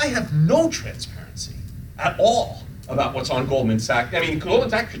Sachs, I have no transparency at all about what's on Goldman Sachs. I mean, Goldman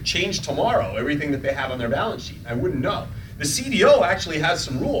Sachs could change tomorrow, everything that they have on their balance sheet. I wouldn't know. The CDO actually has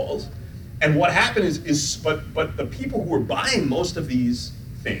some rules, and what happened but the people who were buying most of these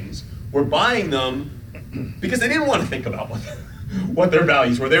things were buying them because they didn't want to think about what their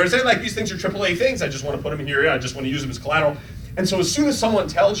values were. They were saying like, these things are AAA things, I just want to put them in here, I just want to use them as collateral. And so as soon as someone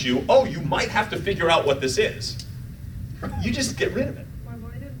tells you, oh, you might have to figure out what this is, you just get rid of it.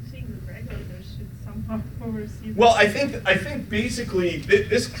 Well, I don't think the regulators should somehow oversee that. Well, I think basically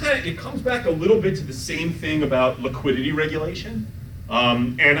this it comes back a little bit to the same thing about liquidity regulation.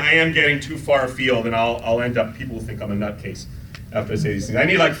 And I am getting too far afield, and I'll end up, people will think I'm a nutcase after I say these things. I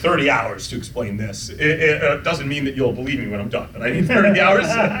need like 30 hours to explain this. It doesn't mean that you'll believe me when I'm done, but I need 30 hours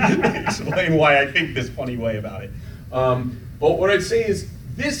to explain why I think this funny way about it. But what I'd say is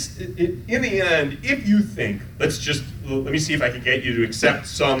this, in the end, if you think, let me see if I can get you to accept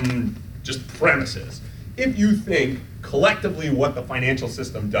some just premises. If you think collectively what the financial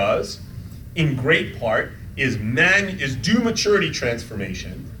system does, in great part, is do maturity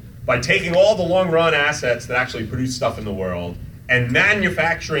transformation by taking all the long run assets that actually produce stuff in the world and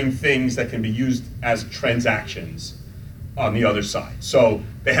manufacturing things that can be used as transactions on the other side. So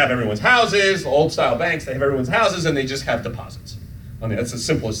they have everyone's houses, old style banks, they have everyone's houses and they just have deposits. I mean, that's the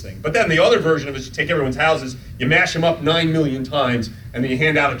simplest thing. But then the other version of it is you take everyone's houses, you mash them up 9 million times, and then you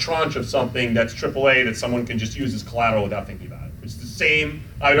hand out a tranche of something that's AAA that someone can just use as collateral without thinking about it. It's the same,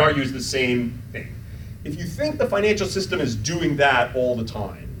 I'd argue, is the same thing. If you think the financial system is doing that all the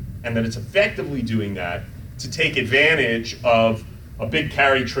time, and that it's effectively doing that to take advantage of a big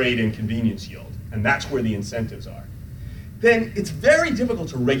carry trade and convenience yield, and that's where the incentives are, then it's very difficult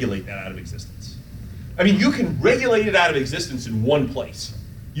to regulate that out of existence. I mean, you can regulate it out of existence in one place.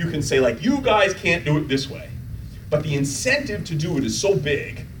 You can say, like, you guys can't do it this way. But the incentive to do it is so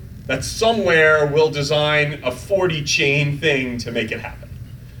big that somewhere we'll design a 40-chain thing to make it happen.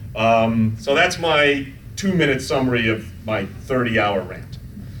 So that's my 2-minute summary of my 30-hour rant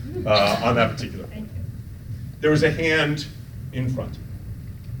on that particular point. There was a hand in front.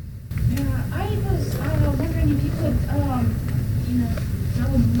 Yeah, I was wondering if you could,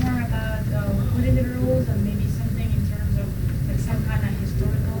 tell more about liquidity rules and maybe something in terms of like some kind of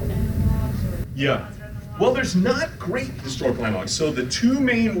historical analogs or Yeah. Well, there's not great historical analogs. So the two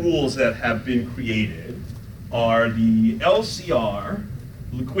main rules that have been created are the LCR,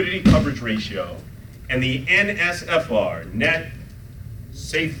 liquidity coverage ratio, and the NSFR, net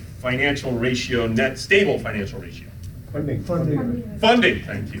safe financial ratio, net stable financial ratio. Funding. Funding,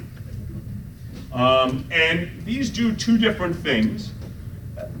 thank you. And these do two different things.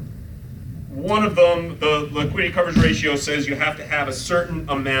 One of them, the liquidity coverage ratio, says you have to have a certain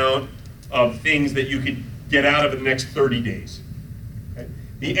amount of things that you could get out of in the next 30 days. Okay?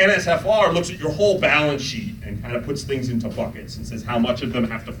 The NSFR looks at your whole balance sheet and kind of puts things into buckets and says how much of them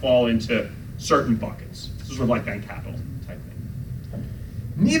have to fall into certain buckets. This is sort of like bank capital type thing.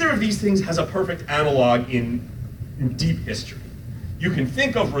 Neither of these things has a perfect analog in deep history. You can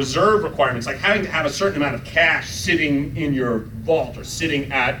think of reserve requirements, like having to have a certain amount of cash sitting in your vault or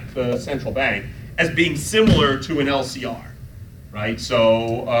sitting at the central bank, as being similar to an LCR, right?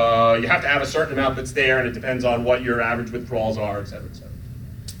 So you have to have a certain amount that's there, and it depends on what your average withdrawals are, et cetera, et cetera.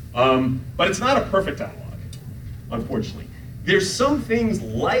 But it's not a perfect analog, unfortunately. There's some things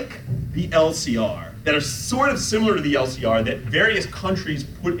like the LCR that are sort of similar to the LCR that various countries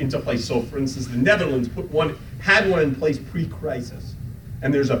put into place. So for instance, the Netherlands had one in place pre-crisis.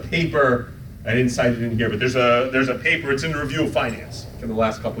 And there's a paper, I didn't cite it in here, but there's a paper, it's in the Review of Finance in the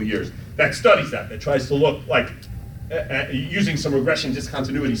last couple of years, that studies that tries to look like, using some regression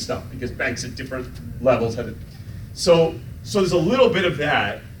discontinuity stuff, because banks at different levels had it. So there's a little bit of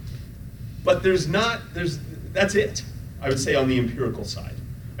that, but that's it, I would say, on the empirical side.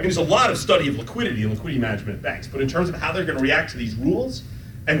 I mean, there's a lot of study of liquidity and liquidity management at banks, but in terms of how they're going to react to these rules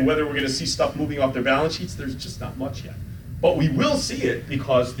and whether we're going to see stuff moving off their balance sheets, there's just not much yet. But we will see it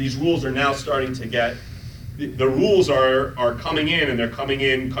because these rules are now starting to get, the rules are coming in, and they're coming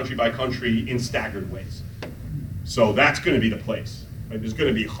in country by country in staggered ways. So that's going to be the place. Right? There's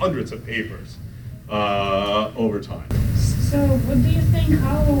going to be hundreds of papers over time. So what do you think,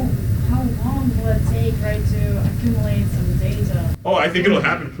 how long will it take, right, to accumulate some data? Oh, I think it'll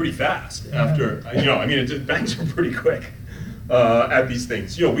happen pretty fast after, banks are pretty quick at these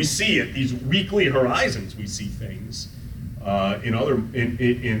things. We see at these weekly horizons, we see things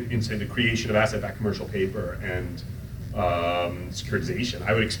in say the creation of asset-backed commercial paper and securitization.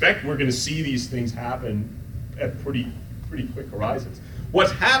 I would expect we're going to see these things happen at pretty quick horizons.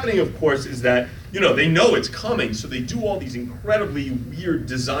 What's happening, of course, is that they know it's coming, so they do all these incredibly weird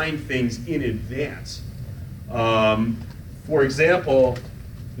design things in advance. For example,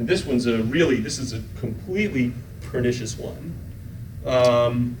 and this is a completely pernicious one.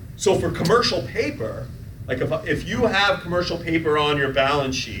 So for commercial paper, like if you have commercial paper on your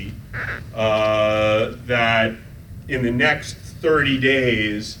balance sheet that in the next 30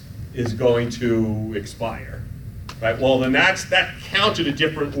 days is going to expire, right? Well, then that counted a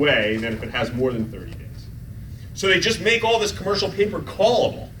different way than if it has more than 30 days. So they just make all this commercial paper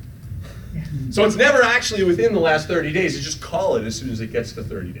callable. So it's never actually within the last 30 days. You just call it as soon as it gets to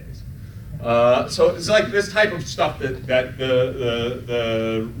 30 days. So it's like this type of stuff that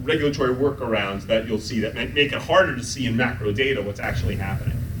the regulatory workarounds that you'll see that make it harder to see in macro data what's actually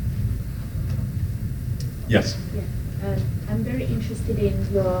happening. Yes? Yeah, I'm very interested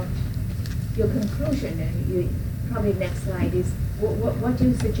in your conclusion, and probably next slide is, what do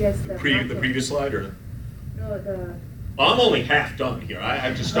you suggest? The previous slide, or? No, I'm only half done here.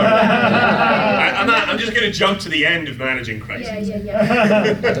 I've just started. I'm just going to jump to the end of managing crises.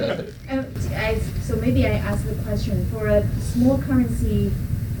 Yeah. So maybe I ask the question, for a small currency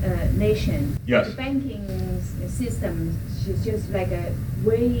nation, yes, the banking system is just like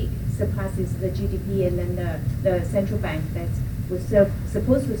way surpasses the GDP, and then the central bank that was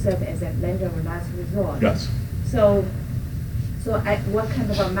supposed to serve as a lender of last resort. Yes. So what kind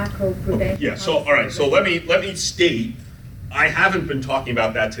of a macro prudential? Yeah. So all right. So let me state, I haven't been talking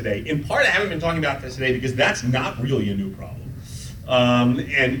about that today. In part, I haven't been talking about that today because that's not really a new problem.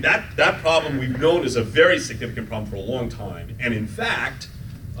 And that problem we've known is a very significant problem for a long time. And in fact,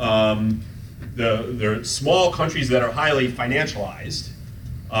 the small countries that are highly financialized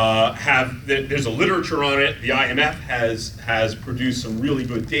there's a literature on it. The IMF has produced some really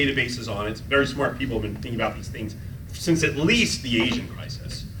good databases on it. Very smart people have been thinking about these things since at least the Asian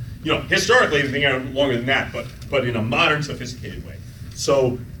crisis. Historically, they've been thinking longer than that, but in a modern, sophisticated way.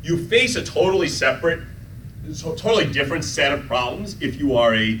 So you face a totally separate, totally different set of problems if you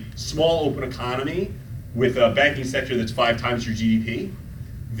are a small open economy with a banking sector that's 5 times your GDP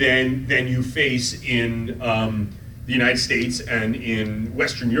than you face in the United States and in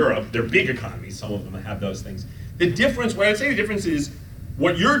Western Europe. They're big economies, some of them have those things. The difference, what I'd say the difference is,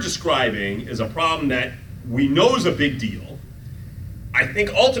 what you're describing is a problem that we know is a big deal. I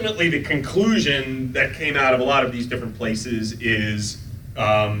think ultimately the conclusion that came out of a lot of these different places is,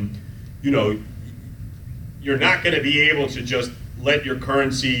 you're not going to be able to just let your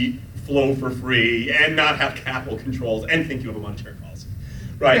currency flow for free and not have capital controls and think you have a monetary policy,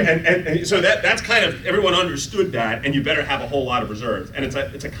 right? And so that's kind of, everyone understood that, and you better have a whole lot of reserves. And it's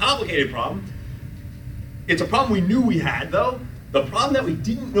a complicated problem. It's a problem we knew we had, though. The problem that we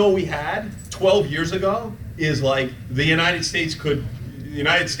didn't know we had 12 years ago is like the United States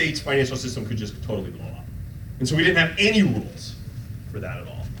financial system could just totally blow up. And so we didn't have any rules for that at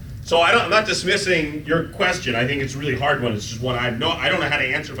all. So I'm not dismissing your question. I think it's a really hard one. It's just one I don't know how to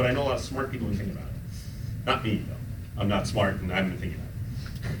answer, but I know a lot of smart people who think about it. Not me, though. I'm not smart and I haven't been thinking about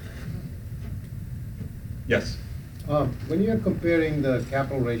it. Yes? When you're comparing the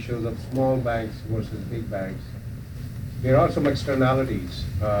capital ratios of small banks versus big banks, there are some externalities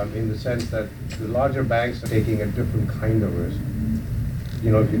in the sense that the larger banks are taking a different kind of risk.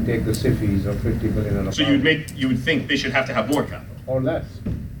 If you take the SIFIs of 50 billion and above. So you would think they should have to have more capital? Or less.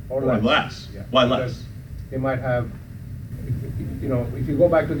 Or less. Yeah. Why Because less? They might have, if you go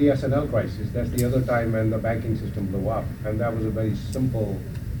back to the S&L crisis, that's the other time when the banking system blew up, and that was a very simple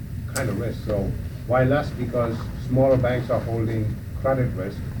kind of risk. So why less? Because smaller banks are holding credit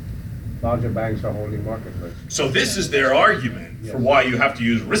risk, larger banks are holding market risk. So this is their argument for why you have to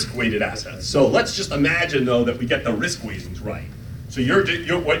use risk-weighted assets. So let's just imagine, though, that we get the risk weightings right. So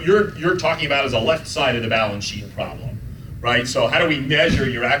what you're talking about is a left side of the balance sheet problem, right? So how do we measure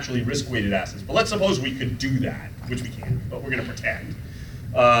your actually risk-weighted assets? But let's suppose we could do that, which we can't, but we're going to pretend.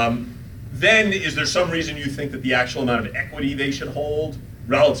 Then is there some reason you think that the actual amount of equity they should hold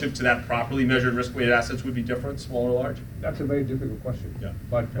relative to that properly measured risk-weighted assets would be different, small or large? That's a very difficult question. Yeah.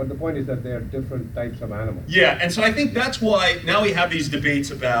 But the point is that there are different types of animals. Yeah, and so I think that's why now we have these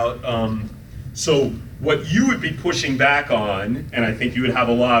debates about, so what you would be pushing back on, and I think you would have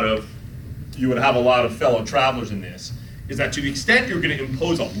a lot of fellow travelers in this, is that to the extent you're going to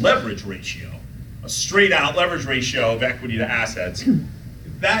impose a leverage ratio, a straight out leverage ratio of equity to assets,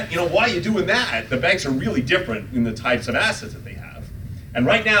 that, why are you doing that? The banks are really different in the types of assets that they have. And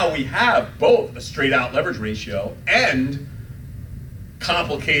right now we have both a straight out leverage ratio and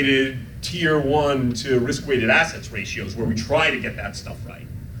complicated tier 1 to risk-weighted assets ratios where we try to get that stuff right.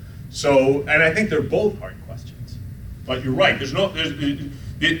 So, and I think they're both hard questions. But you're right, it's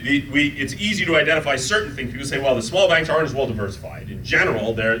easy to identify certain things. People say, well, the small banks aren't as well diversified. In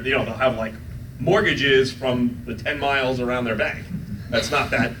general, they'll have like mortgages from the 10 miles around their bank. That's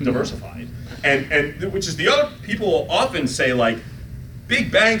not that diversified. And which is the other, people often say like, big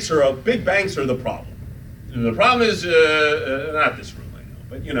banks are the problem. The problem is, not this room,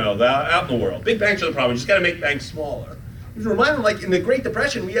 I know, but out in the world. Big banks are the problem, you just gotta make banks smaller. You remind them, like in the Great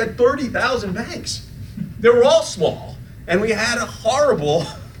Depression, we had 30,000 banks. They were all small, and we had a horrible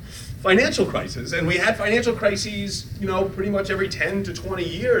financial crisis, and we had financial crises, pretty much every 10 to 20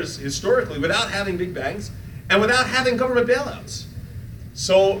 years historically without having big banks and without having government bailouts.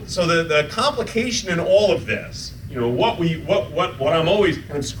 So the complication in all of this, what I'm always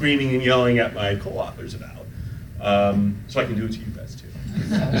kind of screaming and yelling at my co-authors about, so I can do it to you guys too.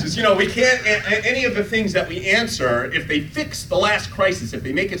 Is, we can't, any of the things that we answer, if they fix the last crisis, if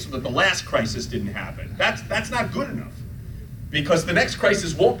they make it so that the last crisis didn't happen, that's not good enough. Because the next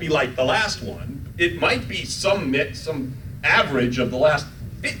crisis won't be like the last one. It might be some average of the last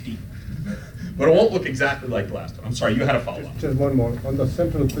 50, but it won't look exactly like the last one. I'm sorry, you had a follow-up. Just one more. On the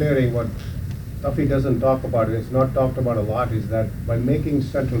central clearing, what Duffy doesn't talk about, and it's not talked about a lot, is that by making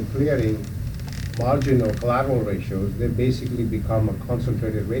central clearing margin or collateral ratios, they basically become a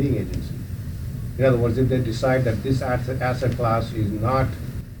concentrated rating agency. In other words, if they decide that this asset class is not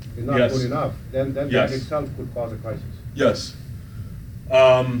Yes. good enough, then Yes. that itself could cause a crisis. Yes.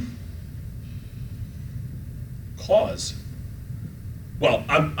 Cause. Well,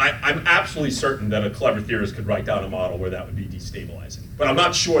 I'm absolutely certain that a clever theorist could write down a model where that would be destabilizing. But I'm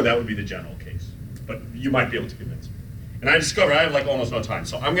not sure that would be the general case. But you might be able to convince me. And I discovered I have like almost no time.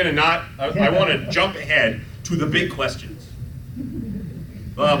 So I'm going to not, I want to jump ahead to the big questions.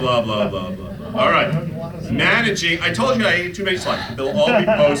 Blah, blah, blah, blah, blah, blah. All right. Managing, I told you I ate too many slides. They'll all be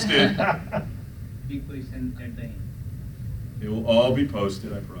posted. Big question at the end. They will all be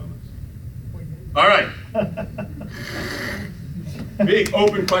posted, I promise. All right. Big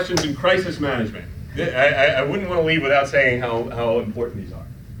open questions in crisis management. I wouldn't want to leave without saying how important these are.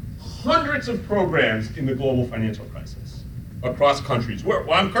 Hundreds of programs in the global financial crisis across countries.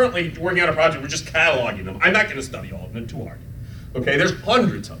 I'm currently working on a project, we're just cataloging them. I'm not going to study all of them, they're too hard. Okay, there's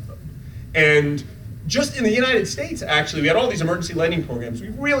hundreds of them. And just in the United States, actually, we had all these emergency lending programs. We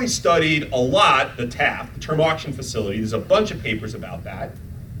really studied a lot the TAF, the Term Auction Facility. There's a bunch of papers about that.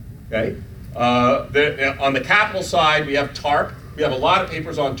 Okay. On the capital side, we have TARP. We have a lot of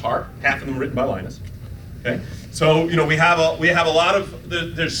papers on TARP, half of them written by Linus. Okay. So, you know, we have a lot of,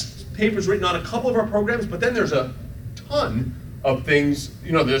 there's papers written on a couple of our programs, but then there's a ton of things.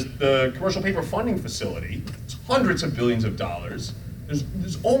 You know, there's the Commercial Paper Funding Facility. It's hundreds of billions of dollars.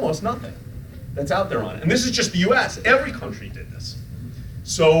 There's almost nothing that's out there on it. And this is just the US. Every country did this.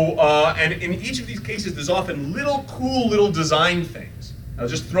 So, and in each of these cases, there's often cool little design things. I'll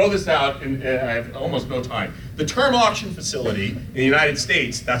just throw this out, and I have almost no time. The Term Auction Facility in the United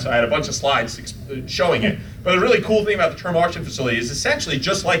States, that's why I had a bunch of slides showing it. But the really cool thing about the Term Auction Facility is essentially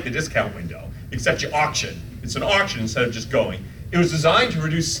just like the discount window, except you auction. It's an auction instead of just going. It was designed to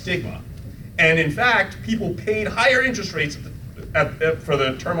reduce stigma. And in fact, people paid higher interest rates for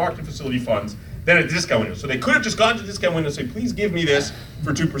the Term Auction Facility funds than at the discount window. So they could have just gone to the discount window and say, please give me this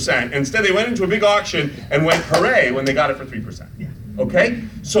for 2%. And instead they went into a big auction and went hooray when they got it for 3%. Okay?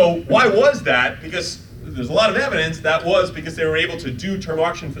 So why was that? Because there's a lot of evidence that was because they were able to do Term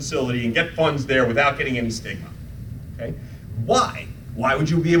Auction Facility and get funds there without getting any stigma. Okay? Why? Why would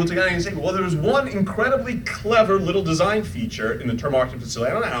you be able to get any stigma? Well, there was one incredibly clever little design feature in the Term Auction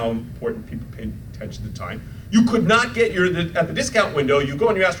Facility. I don't know how important people paid attention at the time. You could not get at the discount window, you go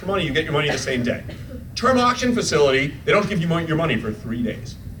and you ask for money, you get your money the same day. Term Auction Facility, they don't give you your money for 3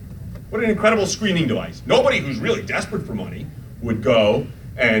 days. What an incredible screening device. Nobody who's really desperate for money would go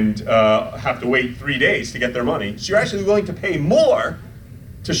and have to wait 3 days to get their money. So you're actually willing to pay more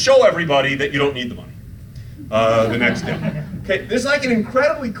to show everybody that you don't need the money the next day. Okay, this is like an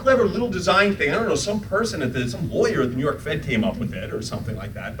incredibly clever little design thing. I don't know, some lawyer at the New York Fed came up with it or something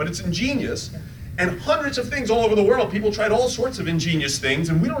like that, but it's ingenious. And hundreds of things all over the world, people tried all sorts of ingenious things,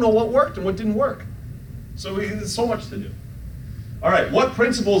 and we don't know what worked and what didn't work. So there's so much to do. All right, what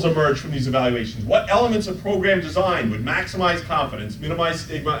principles emerge from these evaluations? What elements of program design would maximize confidence, minimize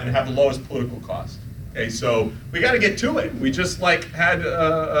stigma, and have the lowest political cost? Okay, so we got to get to it. We just had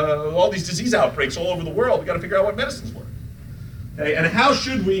all these disease outbreaks all over the world. We got to figure out what medicines work. Okay, and how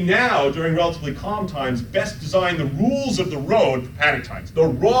should we now, during relatively calm times, best design the rules of the road for panic times? The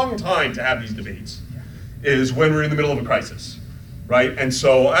wrong time to have these debates is when we're in the middle of a crisis, right? And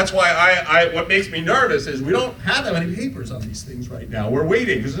so that's why what makes me nervous is we don't have that many papers on these things right now. We're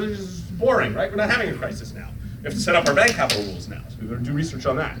waiting because this is boring, right? We're not having a crisis now. We have to set up our bank capital rules now, so we've got to do research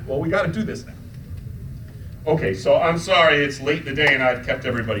on that. Well, we got to do this now. Okay, so I'm sorry it's late in the day and I've kept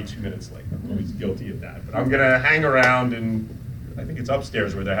everybody 2 minutes late. I'm always guilty of that. But I'm going to hang around, and I think it's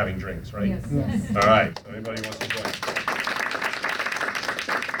upstairs where they're having drinks, right? Yes. All right, so anybody wants to join?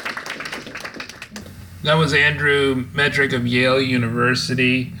 That was Andrew Metrick of Yale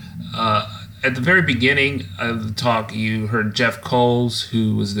University. At the very beginning of the talk, you heard Jeff Coles,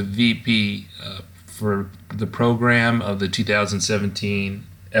 who was the VP for the program of the 2017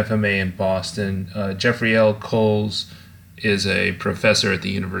 FMA in Boston. Jeffrey L. Coles is a professor at the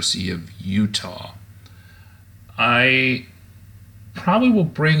University of Utah. I probably will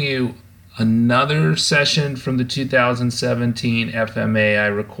bring you another session from the 2017 FMA. I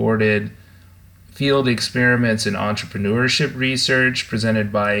recorded Field Experiments in Entrepreneurship Research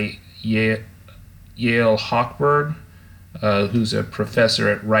presented by Yael Hochberg, who's a professor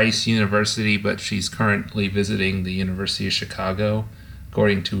at Rice University, but she's currently visiting the University of Chicago,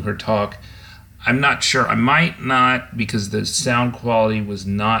 according to her talk. I'm not sure. I might not, because the sound quality was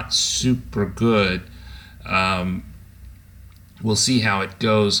not super good. We'll see how it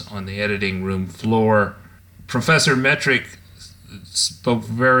goes on the editing room floor. Professor Metrick spoke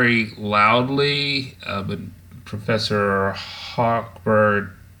very loudly, but Professor Hochberg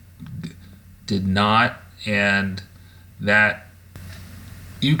did not, and that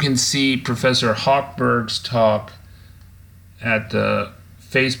you can see Professor Hochberg's talk at the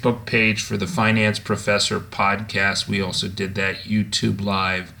Facebook page for the Finance Professor podcast. We also did that YouTube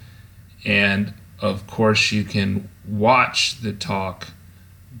Live. And of course, you can watch the talk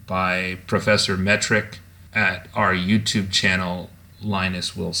by Professor Metrick at our YouTube channel,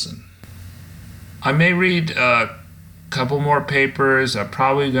 Linus Wilson. I may read a couple more papers. I'm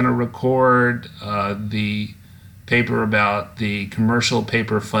probably going to record the paper about the commercial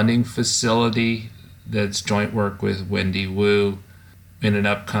paper funding facility that's joint work with Wendy Wu in an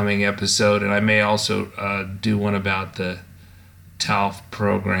upcoming episode. And I may also do one about the TALF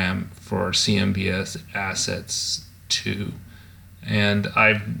program for CMBS assets too. And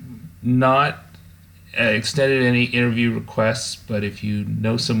I've not extended any interview requests, but if you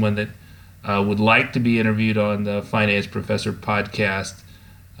know someone that would like to be interviewed on the Finance Professor podcast,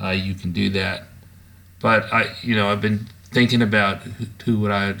 you can do that. But I've been thinking about who would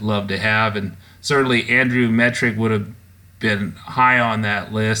I'd love to have, and certainly Andrew Metrick would have been high on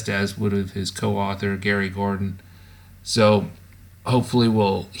that list, as would have his co-author Gary Gordon. So hopefully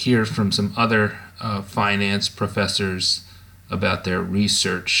we'll hear from some other finance professors about their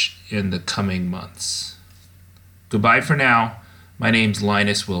research in the coming months. Goodbye for now. My name's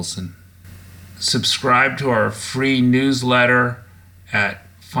Linus Wilson. Subscribe to our free newsletter at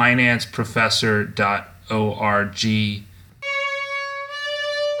financeprofessor.org